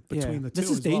medium between yeah, the two. this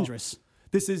is as well. dangerous.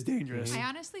 This is dangerous. I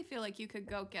honestly feel like you could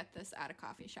go get this at a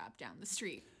coffee shop down the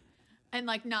street. and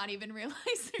like not even realize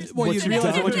there's. Well, you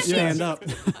realize it once you stand up.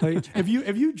 Like, if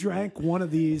you drank one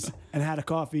of these and had a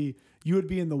coffee, you would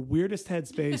be in the weirdest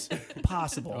headspace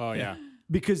possible. Oh yeah.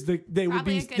 Because they would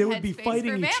Probably a be good they would be headspace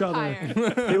fighting for each other.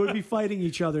 vampire. They would be fighting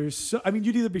each other. So I mean,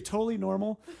 you'd either be totally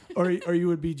normal, or you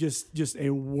would be just a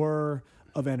whir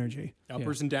of energy.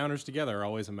 Uppers and downers together are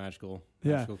always a magical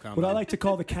Yeah, combo. what I like to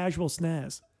call the casual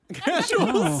snaz. Casual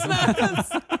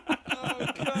snaz.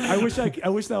 I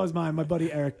wish that was mine. My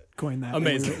buddy Eric coined that.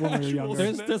 Amazing. When we were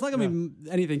younger. There's not gonna be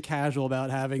anything casual about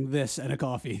having this and a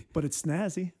coffee. But it's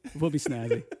snazzy. We'll be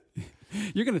snazzy.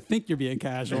 You're gonna think you're being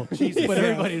casual, but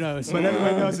everybody knows. But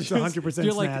everybody knows it's 100%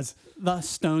 You're like snaz. the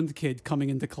stoned kid coming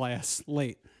into class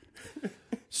late.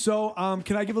 So,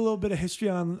 can I give a little bit of history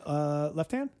on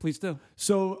Left Hand? Please do.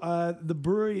 So, the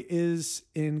brewery is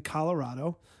in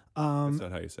Colorado. That's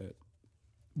not how you say it.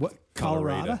 What?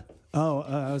 Colorado? Oh,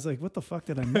 I was like, what the fuck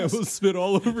did I I miss? will spit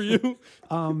all over you.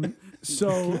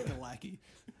 So, Wacky.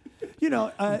 you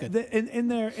know, in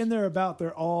their about,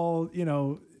 they're all, you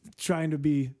know, trying to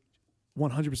be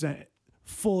 100%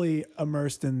 fully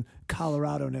immersed in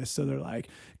Colorado-ness. So they're like,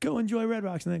 go enjoy Red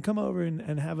Rocks and then come over and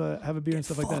have a beer and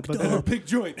stuff like that. But Oh, a big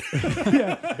joint.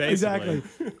 yeah, Basically. exactly.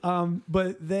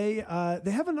 But they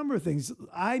have a number of things.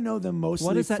 I know them mostly.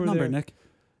 What is that for number, their, Nick?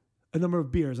 A number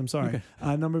of beers. I'm sorry, Okay.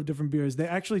 a number of different beers. They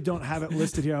actually don't have it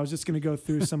listed here. I was just going to go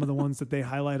through some of the ones that they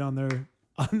highlight on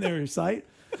their site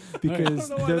because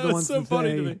know why they're that the was ones so that funny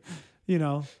they, to me. you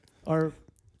know, are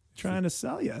trying to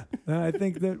sell you. And I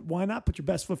think that why not put your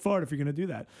best foot forward if you're going to do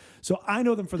that? So I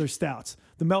know them for their stouts,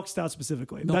 the milk stout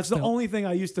specifically. Milk That's stout. the only thing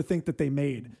I used to think that they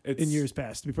made in It's- years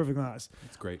past, to be perfectly honest.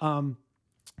 It's great.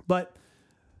 But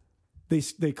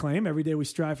they claim every day we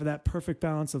strive for that perfect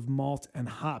balance of malt and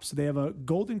hops. So they have a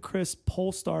Golden Crisp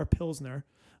Polestar Pilsner,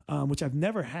 which I've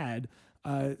never had,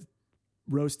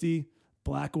 roasty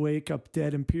Black Wake Up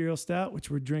Dead Imperial Stout, which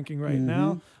we're drinking right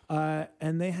now.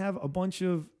 And they have a bunch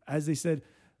of, as they said,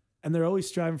 and they're always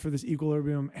striving for this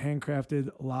equilibrium, handcrafted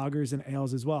lagers and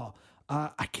ales as well.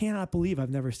 I cannot believe I've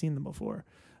never seen them before.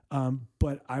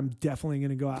 But I'm definitely going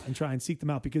to go out and try and seek them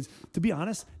out because, to be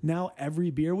honest, now every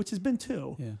beer, which has been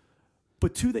two, Yeah.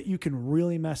 but two that you can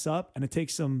really mess up, and it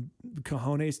takes some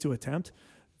cojones to attempt,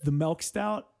 the Milk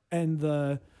Stout and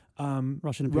the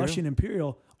Russian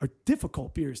Imperial? are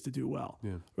difficult beers to do well.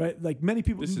 Yeah. Right? Like many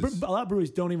people, This is- a lot of breweries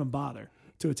don't even bother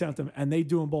to attempt them, and they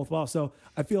do them both well. So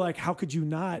I feel like, how could you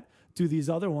not do these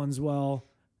other ones well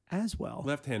as well?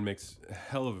 Left Hand makes a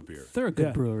hell of a beer. They're a good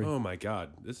Yeah. brewery. Oh my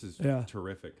God, this is Yeah.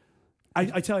 terrific.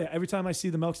 I tell you, every time I see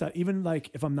the Milk Stout, even like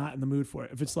if I'm not in the mood for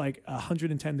it, if it's like a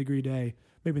 110-degree day,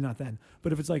 maybe not then,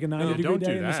 but if it's like a 90-degree don't day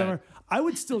do in the that. summer, I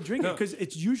would still drink it No. because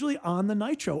it's usually on the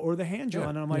nitro or the hand drawn. Yeah.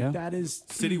 And I'm like, Yeah. that is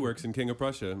City Works in King of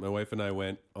Prussia. My wife and I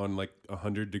went on like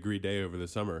 100-degree day over the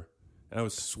summer. And I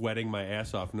was sweating my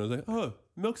ass off, and I was like, "Oh,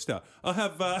 milk stout. I'll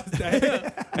have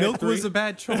Milk was a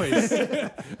bad choice.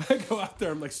 I go out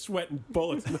there, I'm like sweating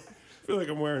bullets. I feel like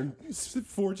I'm wearing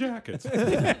 4 jackets.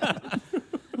 I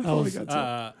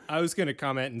was going to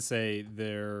comment and say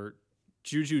their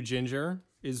Juju Ginger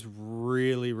is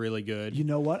really, really good. You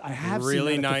know what? I have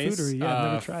really seen that at nice. the foodie. Yeah,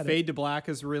 I've never tried Fade it. to Black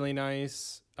is really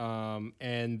nice.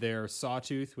 And their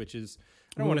Sawtooth, which is,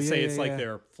 I don't Oh, want to say yeah, it's yeah, like yeah.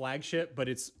 their flagship, but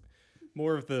it's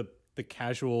more of the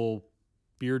casual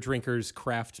beer drinkers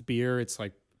craft beer. It's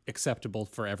like acceptable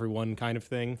for everyone kind of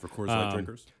thing. For Coors Light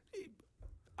drinkers.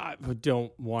 I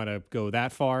don't want to go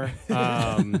that far.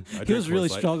 I He drink was really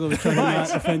Coors Light. struggling with trying to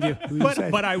not offend you.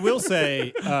 But I will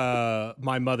say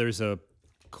my mother's a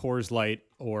Coors Light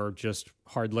or just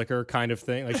hard liquor kind of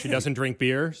thing. Like she doesn't drink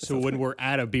beer. So when we're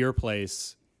at a beer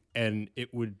place and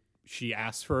she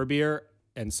asks for a beer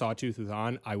and Sawtooth is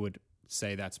on, I would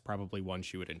say that's probably one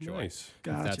she would enjoy. Nice.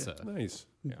 Gotcha. That's a Nice.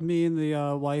 Me and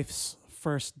the wife's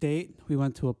first date, we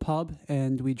went to a pub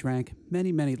and we drank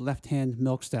many, many Left Hand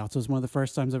milk stouts. It was one of the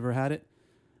first times I've ever had it.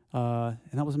 And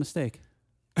that was a mistake.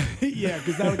 Yeah,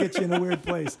 because that would get you in a weird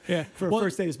place. Yeah. For a Well-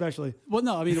 first date, especially. Well,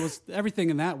 no, I mean, it was everything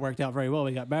in that worked out very well.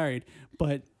 We got married,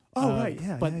 but Right,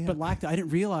 yeah, but yeah. but lacto, I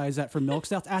didn't realize that for milk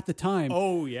stouts at the time.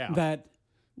 Oh, yeah. that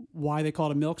why they call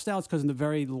it a milk stout is because in the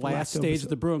very last lactose. stage of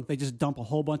the brewing, they just dump a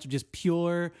whole bunch of just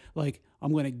pure, like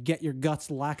I'm going to get your guts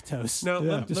lactose. Now,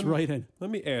 Yeah. just right in. Let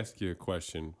me ask you a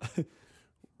question.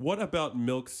 What about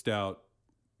milk stout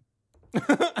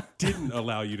didn't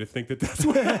allow you to think that that's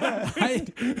what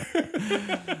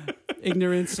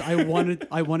Ignorance. I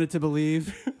wanted to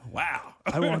believe. Wow.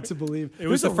 I want to believe. It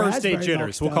was the There's a first date raspberry milk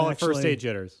jitters. We'll stout, call it first actually. date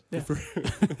jitters.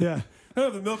 Yeah. Oh,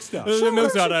 the milk stout. The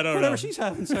milk stout, I don't Whatever know. she's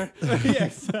having, sir. Yeah,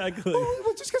 exactly. Oh,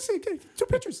 well, just gonna say, okay, 2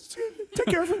 pictures. Take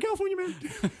care of from California,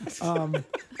 man.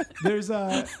 There's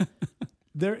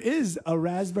there is a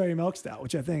raspberry milk stout,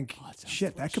 which I think,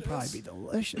 that could probably be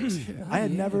delicious. I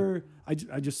had never. I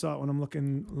just saw it when I'm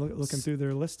looking through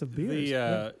their list of beers.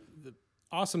 The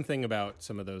awesome thing about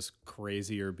some of those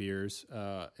crazier beers,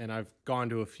 and I've gone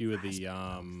to a few of the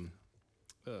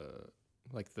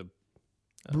like the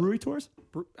brewery tours.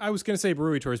 I was going to say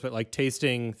brewery tours, but like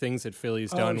tasting things that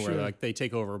Philly's done, sure. where like they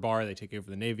take over a bar, they take over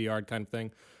the Navy Yard kind of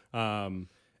thing,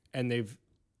 and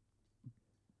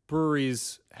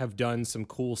breweries have done some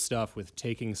cool stuff with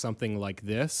taking something like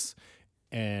this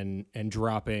and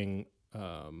dropping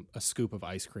a scoop of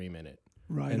ice cream in it.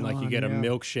 Right. And like you get a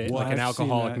milkshake, like an I've seen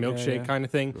alcoholic that. milkshake Yeah. kind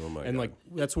of thing. Oh my and God. like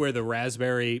that's where the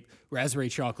raspberry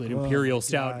chocolate imperial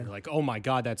stout, God. you're like, oh my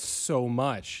God, that's so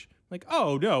much. Like,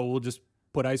 oh no, we'll just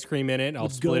put ice cream in it. I'll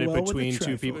Would split go it well with the between two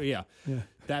trifle. people. Yeah. Yeah.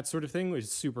 That sort of thing was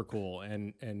super cool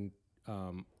and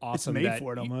awesome. made that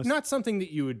for it almost. Not something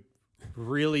that you would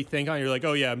really think on. You're like,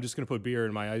 oh yeah, I'm just gonna put beer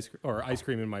in my ice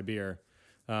cream in my beer.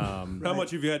 How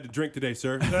much have you had to drink today,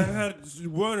 sir? I had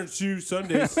 1 or 2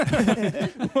 Sundays.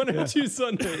 1 or 2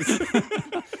 Sundays.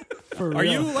 For Are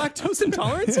real. you lactose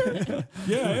intolerant, sir?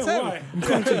 Yeah, why?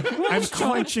 I'm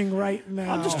crunching right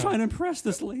now. I'm just trying to impress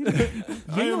this lady.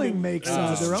 Yingling makes their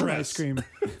own stress. ice cream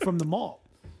from the malt.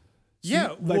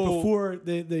 Yeah, Like well, before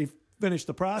they finish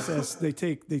the process, they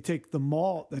take the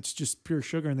malt that's just pure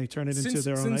sugar and they turn it into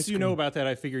their own ice Since cream. you know about that,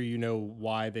 I figure you know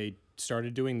why they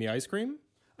started doing the ice cream.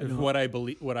 What I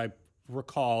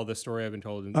recall, the story I've been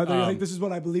told. I think this is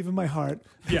what I believe in my heart.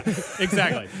 Yeah,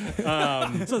 exactly.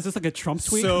 So is this like a Trump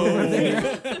tweet? So,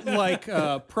 like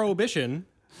Prohibition,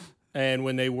 and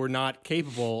when they were not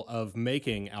capable of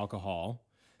making alcohol,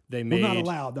 they Well, made not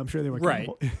allowed. I'm sure they were right.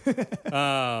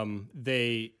 capable.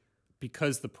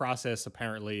 Because the process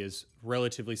apparently is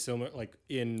relatively similar, like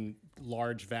in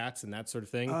large vats and that sort of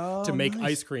thing, to make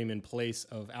ice cream in place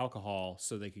of alcohol,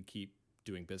 so they could keep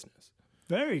doing business.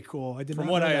 Very cool. I did From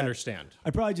not what know I that. understand. I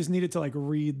probably just needed to like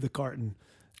read the carton,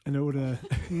 and it would have.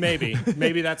 Maybe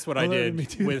that's what I Alerted me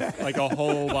did to with that. like a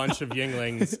whole bunch of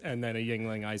Yinglings and then a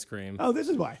Yingling ice cream. Oh, this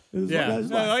is why. This is Yeah, why. This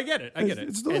is no, why. I get it.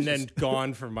 It's And then delicious.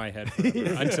 gone from my head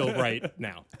forever, until right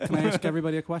now. Can I ask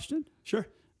everybody a question? Sure.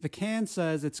 The can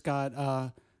says it's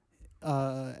got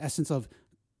essence of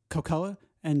cocoa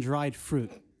and dried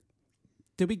fruit.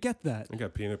 Did we get that? I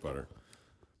got peanut butter.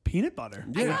 Peanut butter.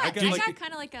 Yeah, I got like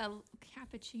kind of like a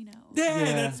cappuccino. yeah,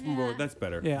 Yeah. that's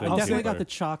better. Yeah, than I definitely peanut got butter. the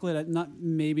chocolate.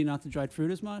 Maybe not the dried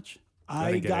fruit as much.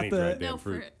 I didn't get got any the. dried damn No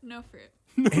fruit. fruit. No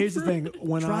fruit. Here's the thing.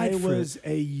 When Dried I fruit. was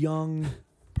a young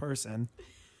person,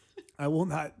 I will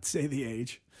not say the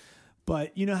age,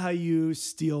 but you know how you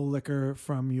steal liquor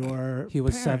from your He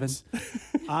was parents?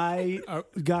 I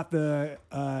got the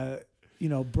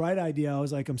bright idea. I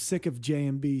was like, I'm sick of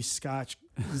J&B Scotch.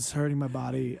 It's hurting my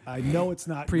body. I know it's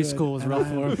not Preschool was good, rough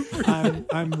and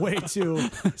for I'm way too.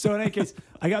 So in any case,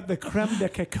 I got the creme de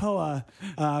cacao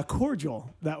cordial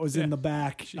that was in the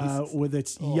back with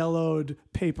its yellowed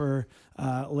paper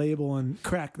label, and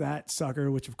cracked that sucker,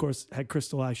 which of course had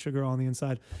crystallized sugar on the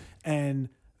inside. And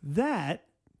that,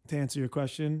 to answer your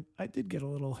question, I did get a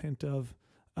little hint of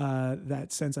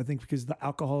that sense, I think, because the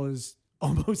alcohol is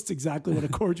almost exactly what a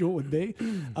cordial would be.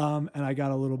 And I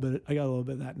got a little bit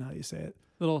of that now you say it.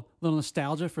 Little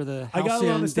nostalgia for the I got a little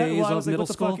halcyon nostalgia. days Well, I of was like, middle what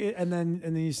the school. fuck? And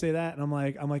then you say that, and I'm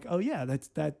like, oh yeah,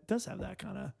 that does have that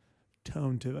kind of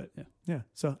tone to it. Yeah.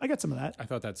 So I got some of that. I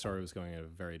thought that story was going in a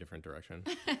very different direction.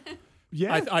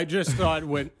 Yeah. I just thought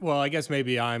I guess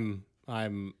maybe I'm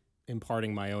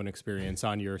imparting my own experience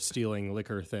on your stealing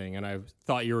liquor thing, and I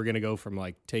thought you were going to go from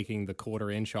like taking the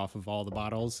 1/4 inch off of all the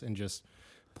bottles and just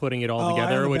putting it all Oh, I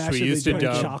together, had a which batch we that used they to put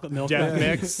in dub chocolate milk. death Yeah.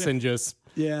 mix, and just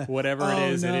yeah. whatever Oh,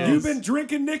 it is, no. it is. You've been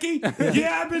drinking, Nikki?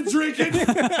 Yeah, I've been drinking.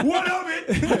 What of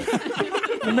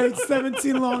it? I made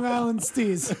 17 Long Island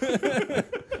Stees.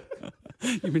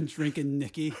 You've been drinking,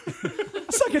 Nikki.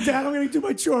 Suck it down. I'm going to do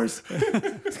my chores.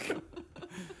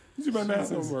 Do my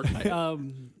math homework.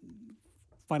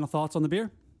 Final thoughts on the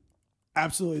beer?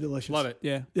 Absolutely delicious. Love it.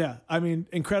 Yeah. Yeah, I mean,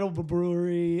 incredible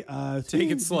brewery.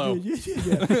 Take it slow.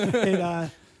 Yeah.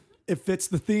 It fits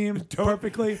the theme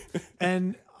perfectly.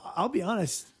 And I'll be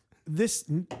honest,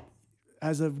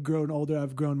 as I've grown older,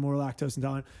 I've grown more lactose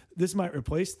intolerant. This might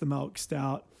replace the milk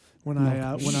stout when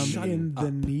I'm in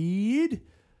the need.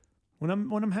 When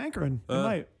I'm hankering, it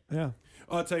might. Yeah.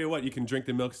 I'll tell you what, you can drink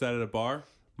the milk stout at a bar.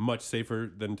 Much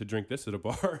safer than to drink this at a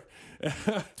bar.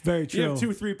 It's very true. You have 2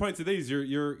 or 3 pints of these. You're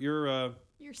You're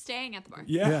staying at the bar.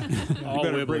 yeah. All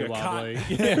better bring wibbly a cot.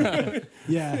 wobbly.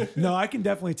 Yeah. No, I can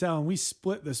definitely tell. And we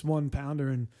split this 1 pounder,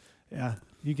 and yeah,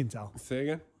 you can tell. Say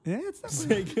again. Yeah, it's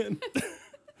definitely. Say again.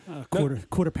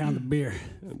 Quarter pound of beer.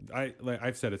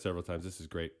 I've said it several times. This is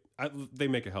great. They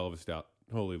make a hell of a stout.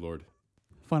 Holy Lord.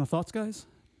 Final thoughts, guys?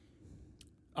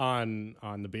 On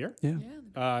the beer. Yeah.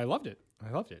 I loved it.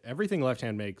 Everything Left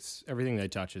Hand makes, everything they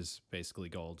touch is basically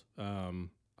gold.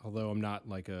 Although I'm not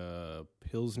like a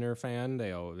Pilsner fan,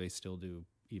 they still do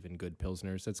even good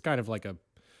Pilsners. It's kind of like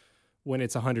when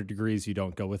it's 100 degrees, you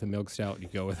don't go with a milk stout, you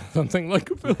go with something like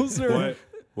a Pilsner.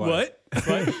 What?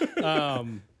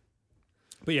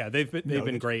 But yeah, they've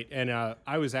been great. And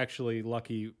I was actually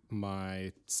lucky.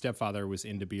 My stepfather was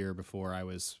into beer before I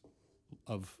was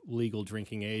of legal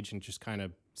drinking age, and just kind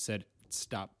of said,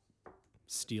 stop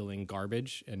stealing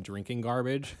garbage and drinking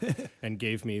garbage, and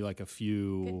gave me like a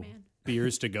few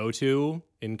beers to go to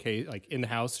in case, like in the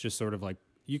house, just sort of like,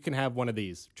 you can have one of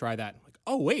these, try that. I'm like,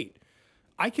 oh wait,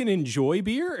 I can enjoy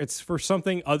beer. It's for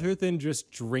something other than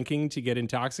just drinking to get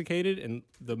intoxicated. And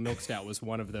the milk stout was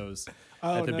one of those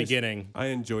at the beginning. I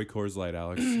enjoy Coors Light,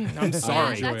 Alex. I'm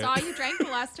sorry. Yeah, that's all you drank the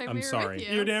last time I'm we were sorry. with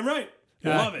you. You're damn right.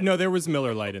 Love it. No, there was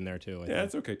Miller Lite in there too. Yeah,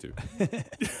 it's okay too.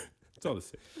 It's all the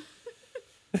same.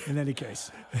 In any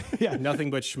case.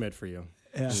 Nothing but Schmidt for you.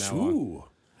 Yeah. from now on. Ooh,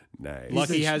 nice.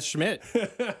 Lucky has Schmidt.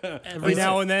 Every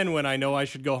now and then when I know I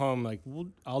should go home, like, well,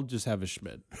 I'll just have a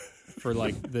Schmidt for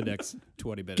like the next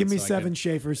 20 minutes. Give me so I 7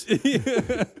 Schaefers.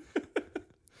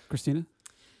 Christina?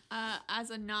 As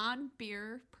a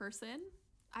non-beer person,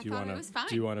 I Do thought it was fine.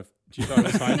 Do you want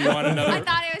another? I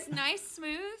thought it was nice,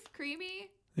 smooth, creamy,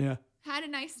 Yeah. had a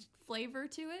nice flavor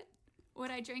to it.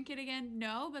 Would I drink it again?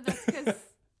 No, but that's because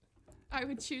I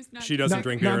would choose not She to. doesn't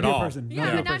drink beer at all. Person. Yeah,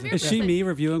 Non-beer but not person. beer Is she person. me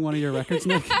reviewing one of your records,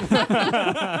 Nick?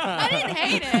 I didn't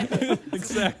hate it,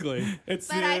 Exactly. It's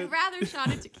but I'd rather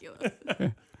shot a tequila.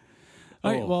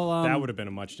 All right, well, that would have been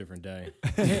a much different day.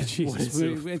 Jesus,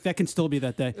 that can still be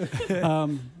that day.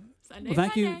 Sunday, Well,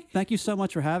 Monday. thank you so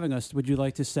much for having us. Would you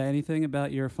like to say anything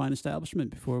about your fine establishment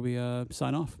before we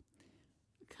sign off?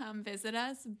 Come visit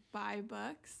us, buy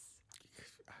books,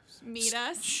 meet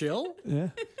us. Chill. Yeah.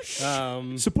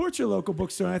 Support your local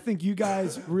bookstore. I think you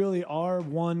guys really are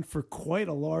one for quite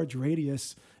a large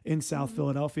radius in South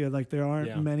Philadelphia. Like there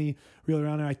aren't many really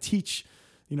around there. I teach,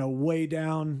 way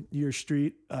down your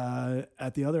street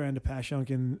at the other end of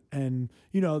Passyunk, and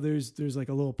there's like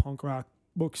a little punk rock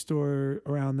bookstore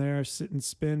around there, Sit and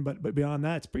Spin, but beyond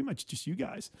that, it's pretty much just you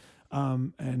guys.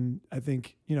 And I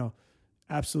think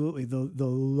absolutely the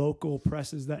local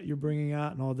presses that you're bringing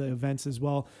out and all the events as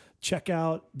well. Check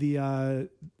out the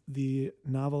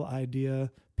Novel Idea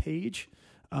page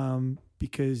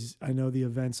because I know the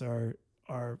events are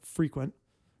frequent.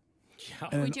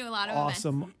 We do a lot of events.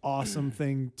 Awesome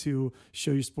thing to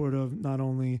show your support of not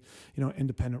only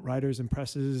independent writers and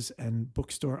presses and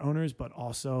bookstore owners, but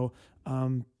also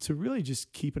to really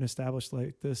just keep an established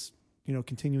like this,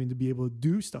 continuing to be able to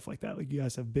do stuff like that. Like you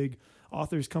guys have big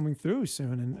authors coming through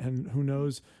soon, and who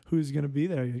knows who's going to be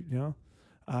there, in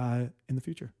the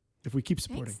future if we keep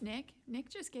supporting. Thanks, Nick. Nick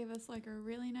just gave us like a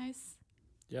really nice.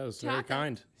 Yeah, it was very Chocolate.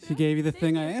 kind. He gave you the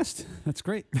thing I asked. That's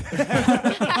great.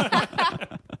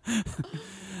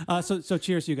 So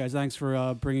cheers to you guys. Thanks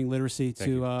for bringing literacy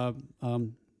to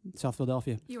South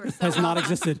Philadelphia. You were so Has not welcome.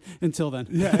 existed until then.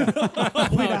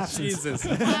 Complete absence. Jesus.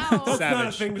 Wow. Not a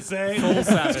Savage. thing to say. Full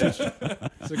savage.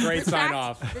 It's a great sign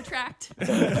off. Retract.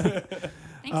 Thanks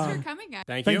for coming, guys.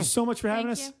 Thank Thank you. you so much for having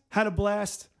Thank us. you. Had a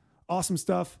blast. Awesome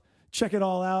stuff. Check it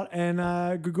all out. And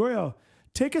Gregorio,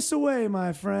 take us away,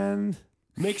 my friend.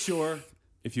 Make sure,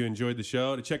 if you enjoyed the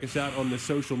show, to check us out on the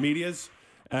social medias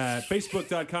at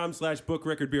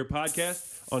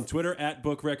facebook.com/bookrecordbeerpodcast, on Twitter at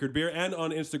bookrecordbeer, and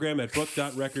on Instagram at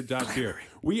book.record.beer.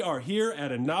 We are here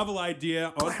at a Novel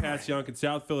Idea on Passyunk in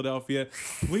South Philadelphia.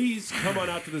 Please come on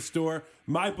out to the store.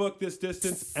 My book, This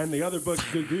Distance, and the other book,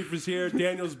 Good Grief, is here.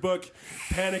 Daniel's book,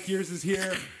 Panic Years, is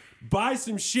here. Buy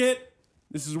some shit.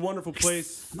 This is a wonderful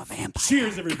place. I'm a vampire.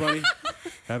 Cheers, everybody.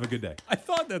 Have a good day. I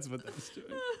thought that's what that was doing.